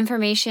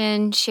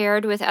information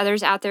shared with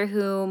others out there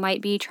who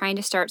might be trying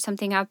to start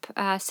something up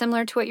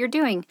similar to what you're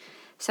doing.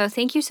 So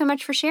thank you so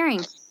much for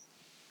sharing.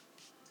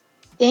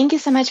 Thank you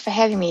so much for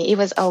having me. It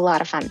was a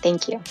lot of fun.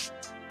 Thank you.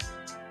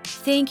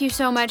 Thank you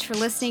so much for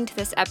listening to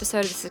this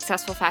episode of the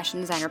Successful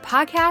Fashion Designer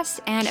Podcast,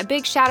 and a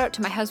big shout out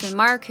to my husband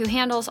Mark, who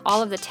handles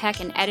all of the tech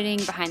and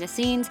editing behind the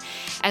scenes,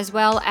 as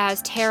well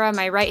as Tara,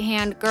 my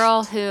right-hand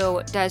girl,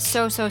 who does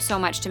so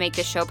much to make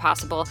this show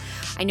possible.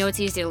 I know it's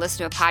easy to listen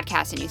to a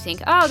podcast and you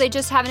think, oh, they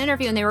just have an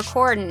interview and they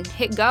record and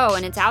hit go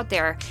and it's out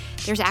there.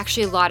 There's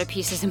actually a lot of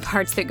pieces and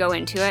parts that go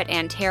into it,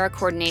 and Tara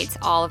coordinates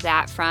all of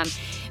that, from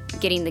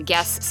getting the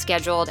guests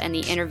scheduled and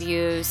the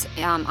interviews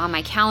on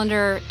my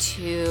calendar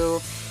to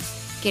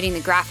getting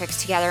the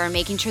graphics together and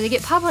making sure they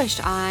get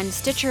published on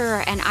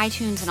Stitcher and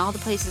iTunes and all the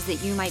places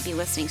that you might be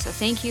listening. So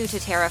thank you to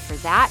Tara for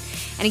that.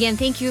 And again,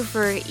 thank you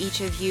for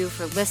each of you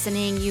for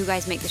listening. You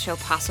guys make the show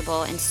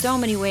possible in so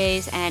many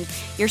ways, and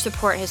your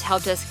support has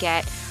helped us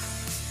get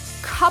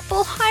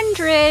couple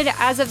hundred.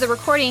 As of the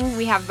recording,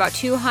 we have about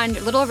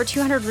 200, a little over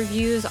 200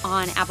 reviews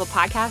on Apple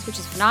Podcasts, which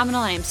is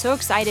phenomenal. And I'm so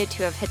excited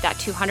to have hit that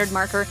 200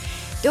 marker.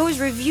 Those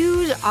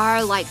reviews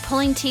are like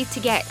pulling teeth to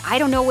get. I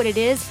don't know what it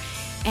is,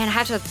 and I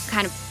have to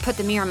kind of put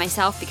the mirror on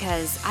myself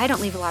because I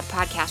don't leave a lot of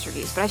podcast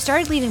reviews, but I've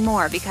started leaving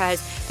more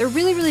because they're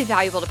really, really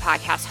valuable to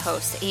podcast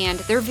hosts, and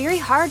they're very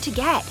hard to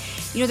get.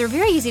 They're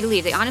very easy to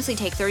leave. They honestly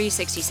take 30 to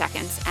 60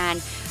 seconds.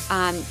 And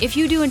if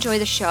you do enjoy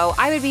the show,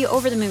 I would be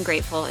over the moon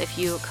grateful if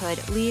you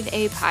could leave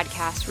a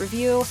podcast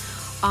review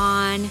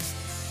on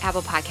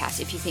Apple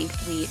Podcasts if you think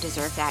we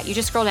deserve that. You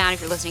just scroll down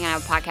if you're listening on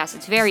Apple Podcasts.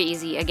 It's very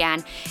easy,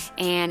 again,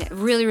 and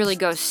really, really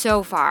goes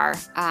so far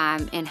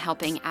in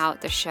helping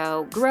out the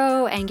show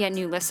grow and get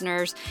new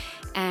listeners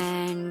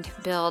and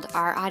build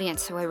our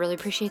audience. So I really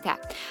appreciate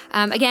that.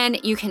 Again,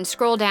 you can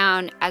scroll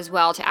down as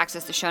well to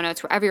access the show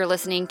notes wherever you're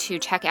listening, to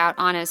check out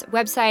Anna's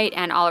website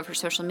and all of her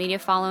social media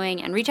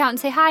following, and reach out and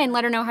say hi and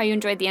let her know how you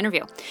enjoyed the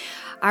interview.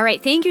 All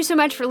right, thank you so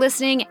much for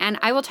listening, and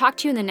I will talk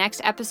to you in the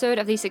next episode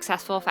of the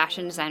Successful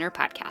Fashion Designer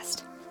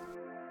Podcast.